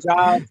talk about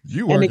jobs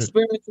and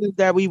experiences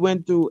that we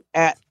went through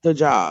at the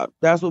job.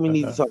 That's what we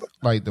need to talk about.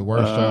 Like the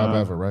worst job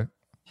ever, right?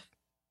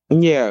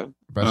 Yeah.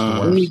 Best to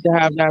worst. We need to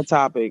have that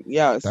topic.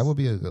 Yes. That would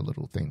be a good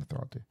little thing to throw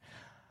out there.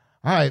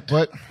 All right,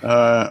 but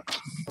we're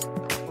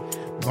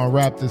going to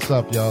wrap this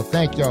up, y'all.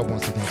 Thank y'all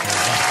once again for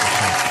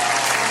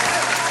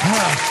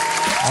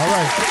all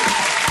right.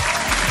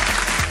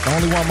 The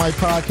Only One Mic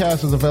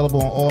podcast is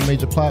available on all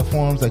major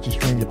platforms that you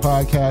stream your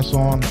podcasts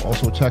on.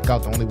 Also, check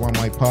out the Only One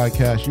Mic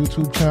podcast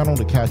YouTube channel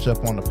to catch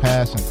up on the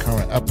past and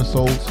current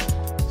episodes.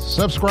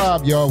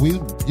 Subscribe, y'all.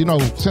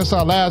 Since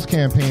our last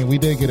campaign, we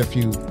did get a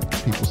few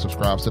people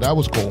subscribe, so that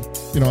was cool.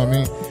 You know what I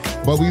mean?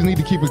 But we need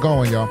to keep it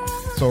going, y'all.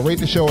 So rate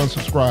the show and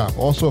subscribe.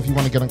 Also, if you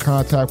want to get in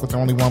contact with the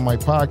Only One Mic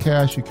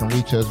podcast, you can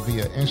reach us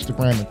via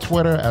Instagram and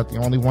Twitter at the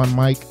Only One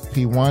Mic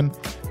P1,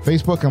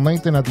 Facebook and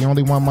LinkedIn at the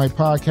Only One Mic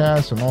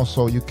podcast, and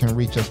also you can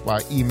reach us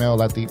by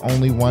email at the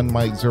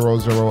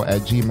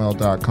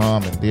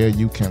onlyoneMic00@gmail.com, and there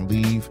you can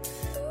leave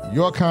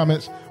your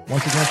comments.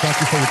 Once again, thank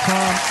you for your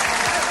time.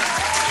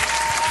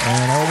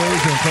 And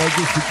always encourage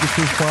you to speak the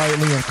truth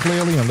quietly and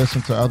clearly and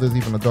listen to others,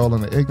 even the dull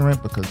and the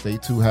ignorant, because they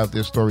too have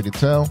their story to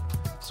tell.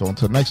 So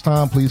until next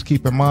time, please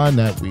keep in mind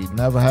that we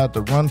never had to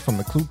run from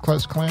the Ku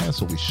Klux Klan,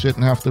 so we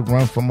shouldn't have to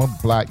run from a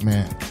black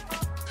man.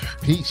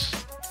 Peace.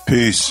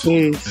 Peace.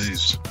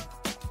 Peace.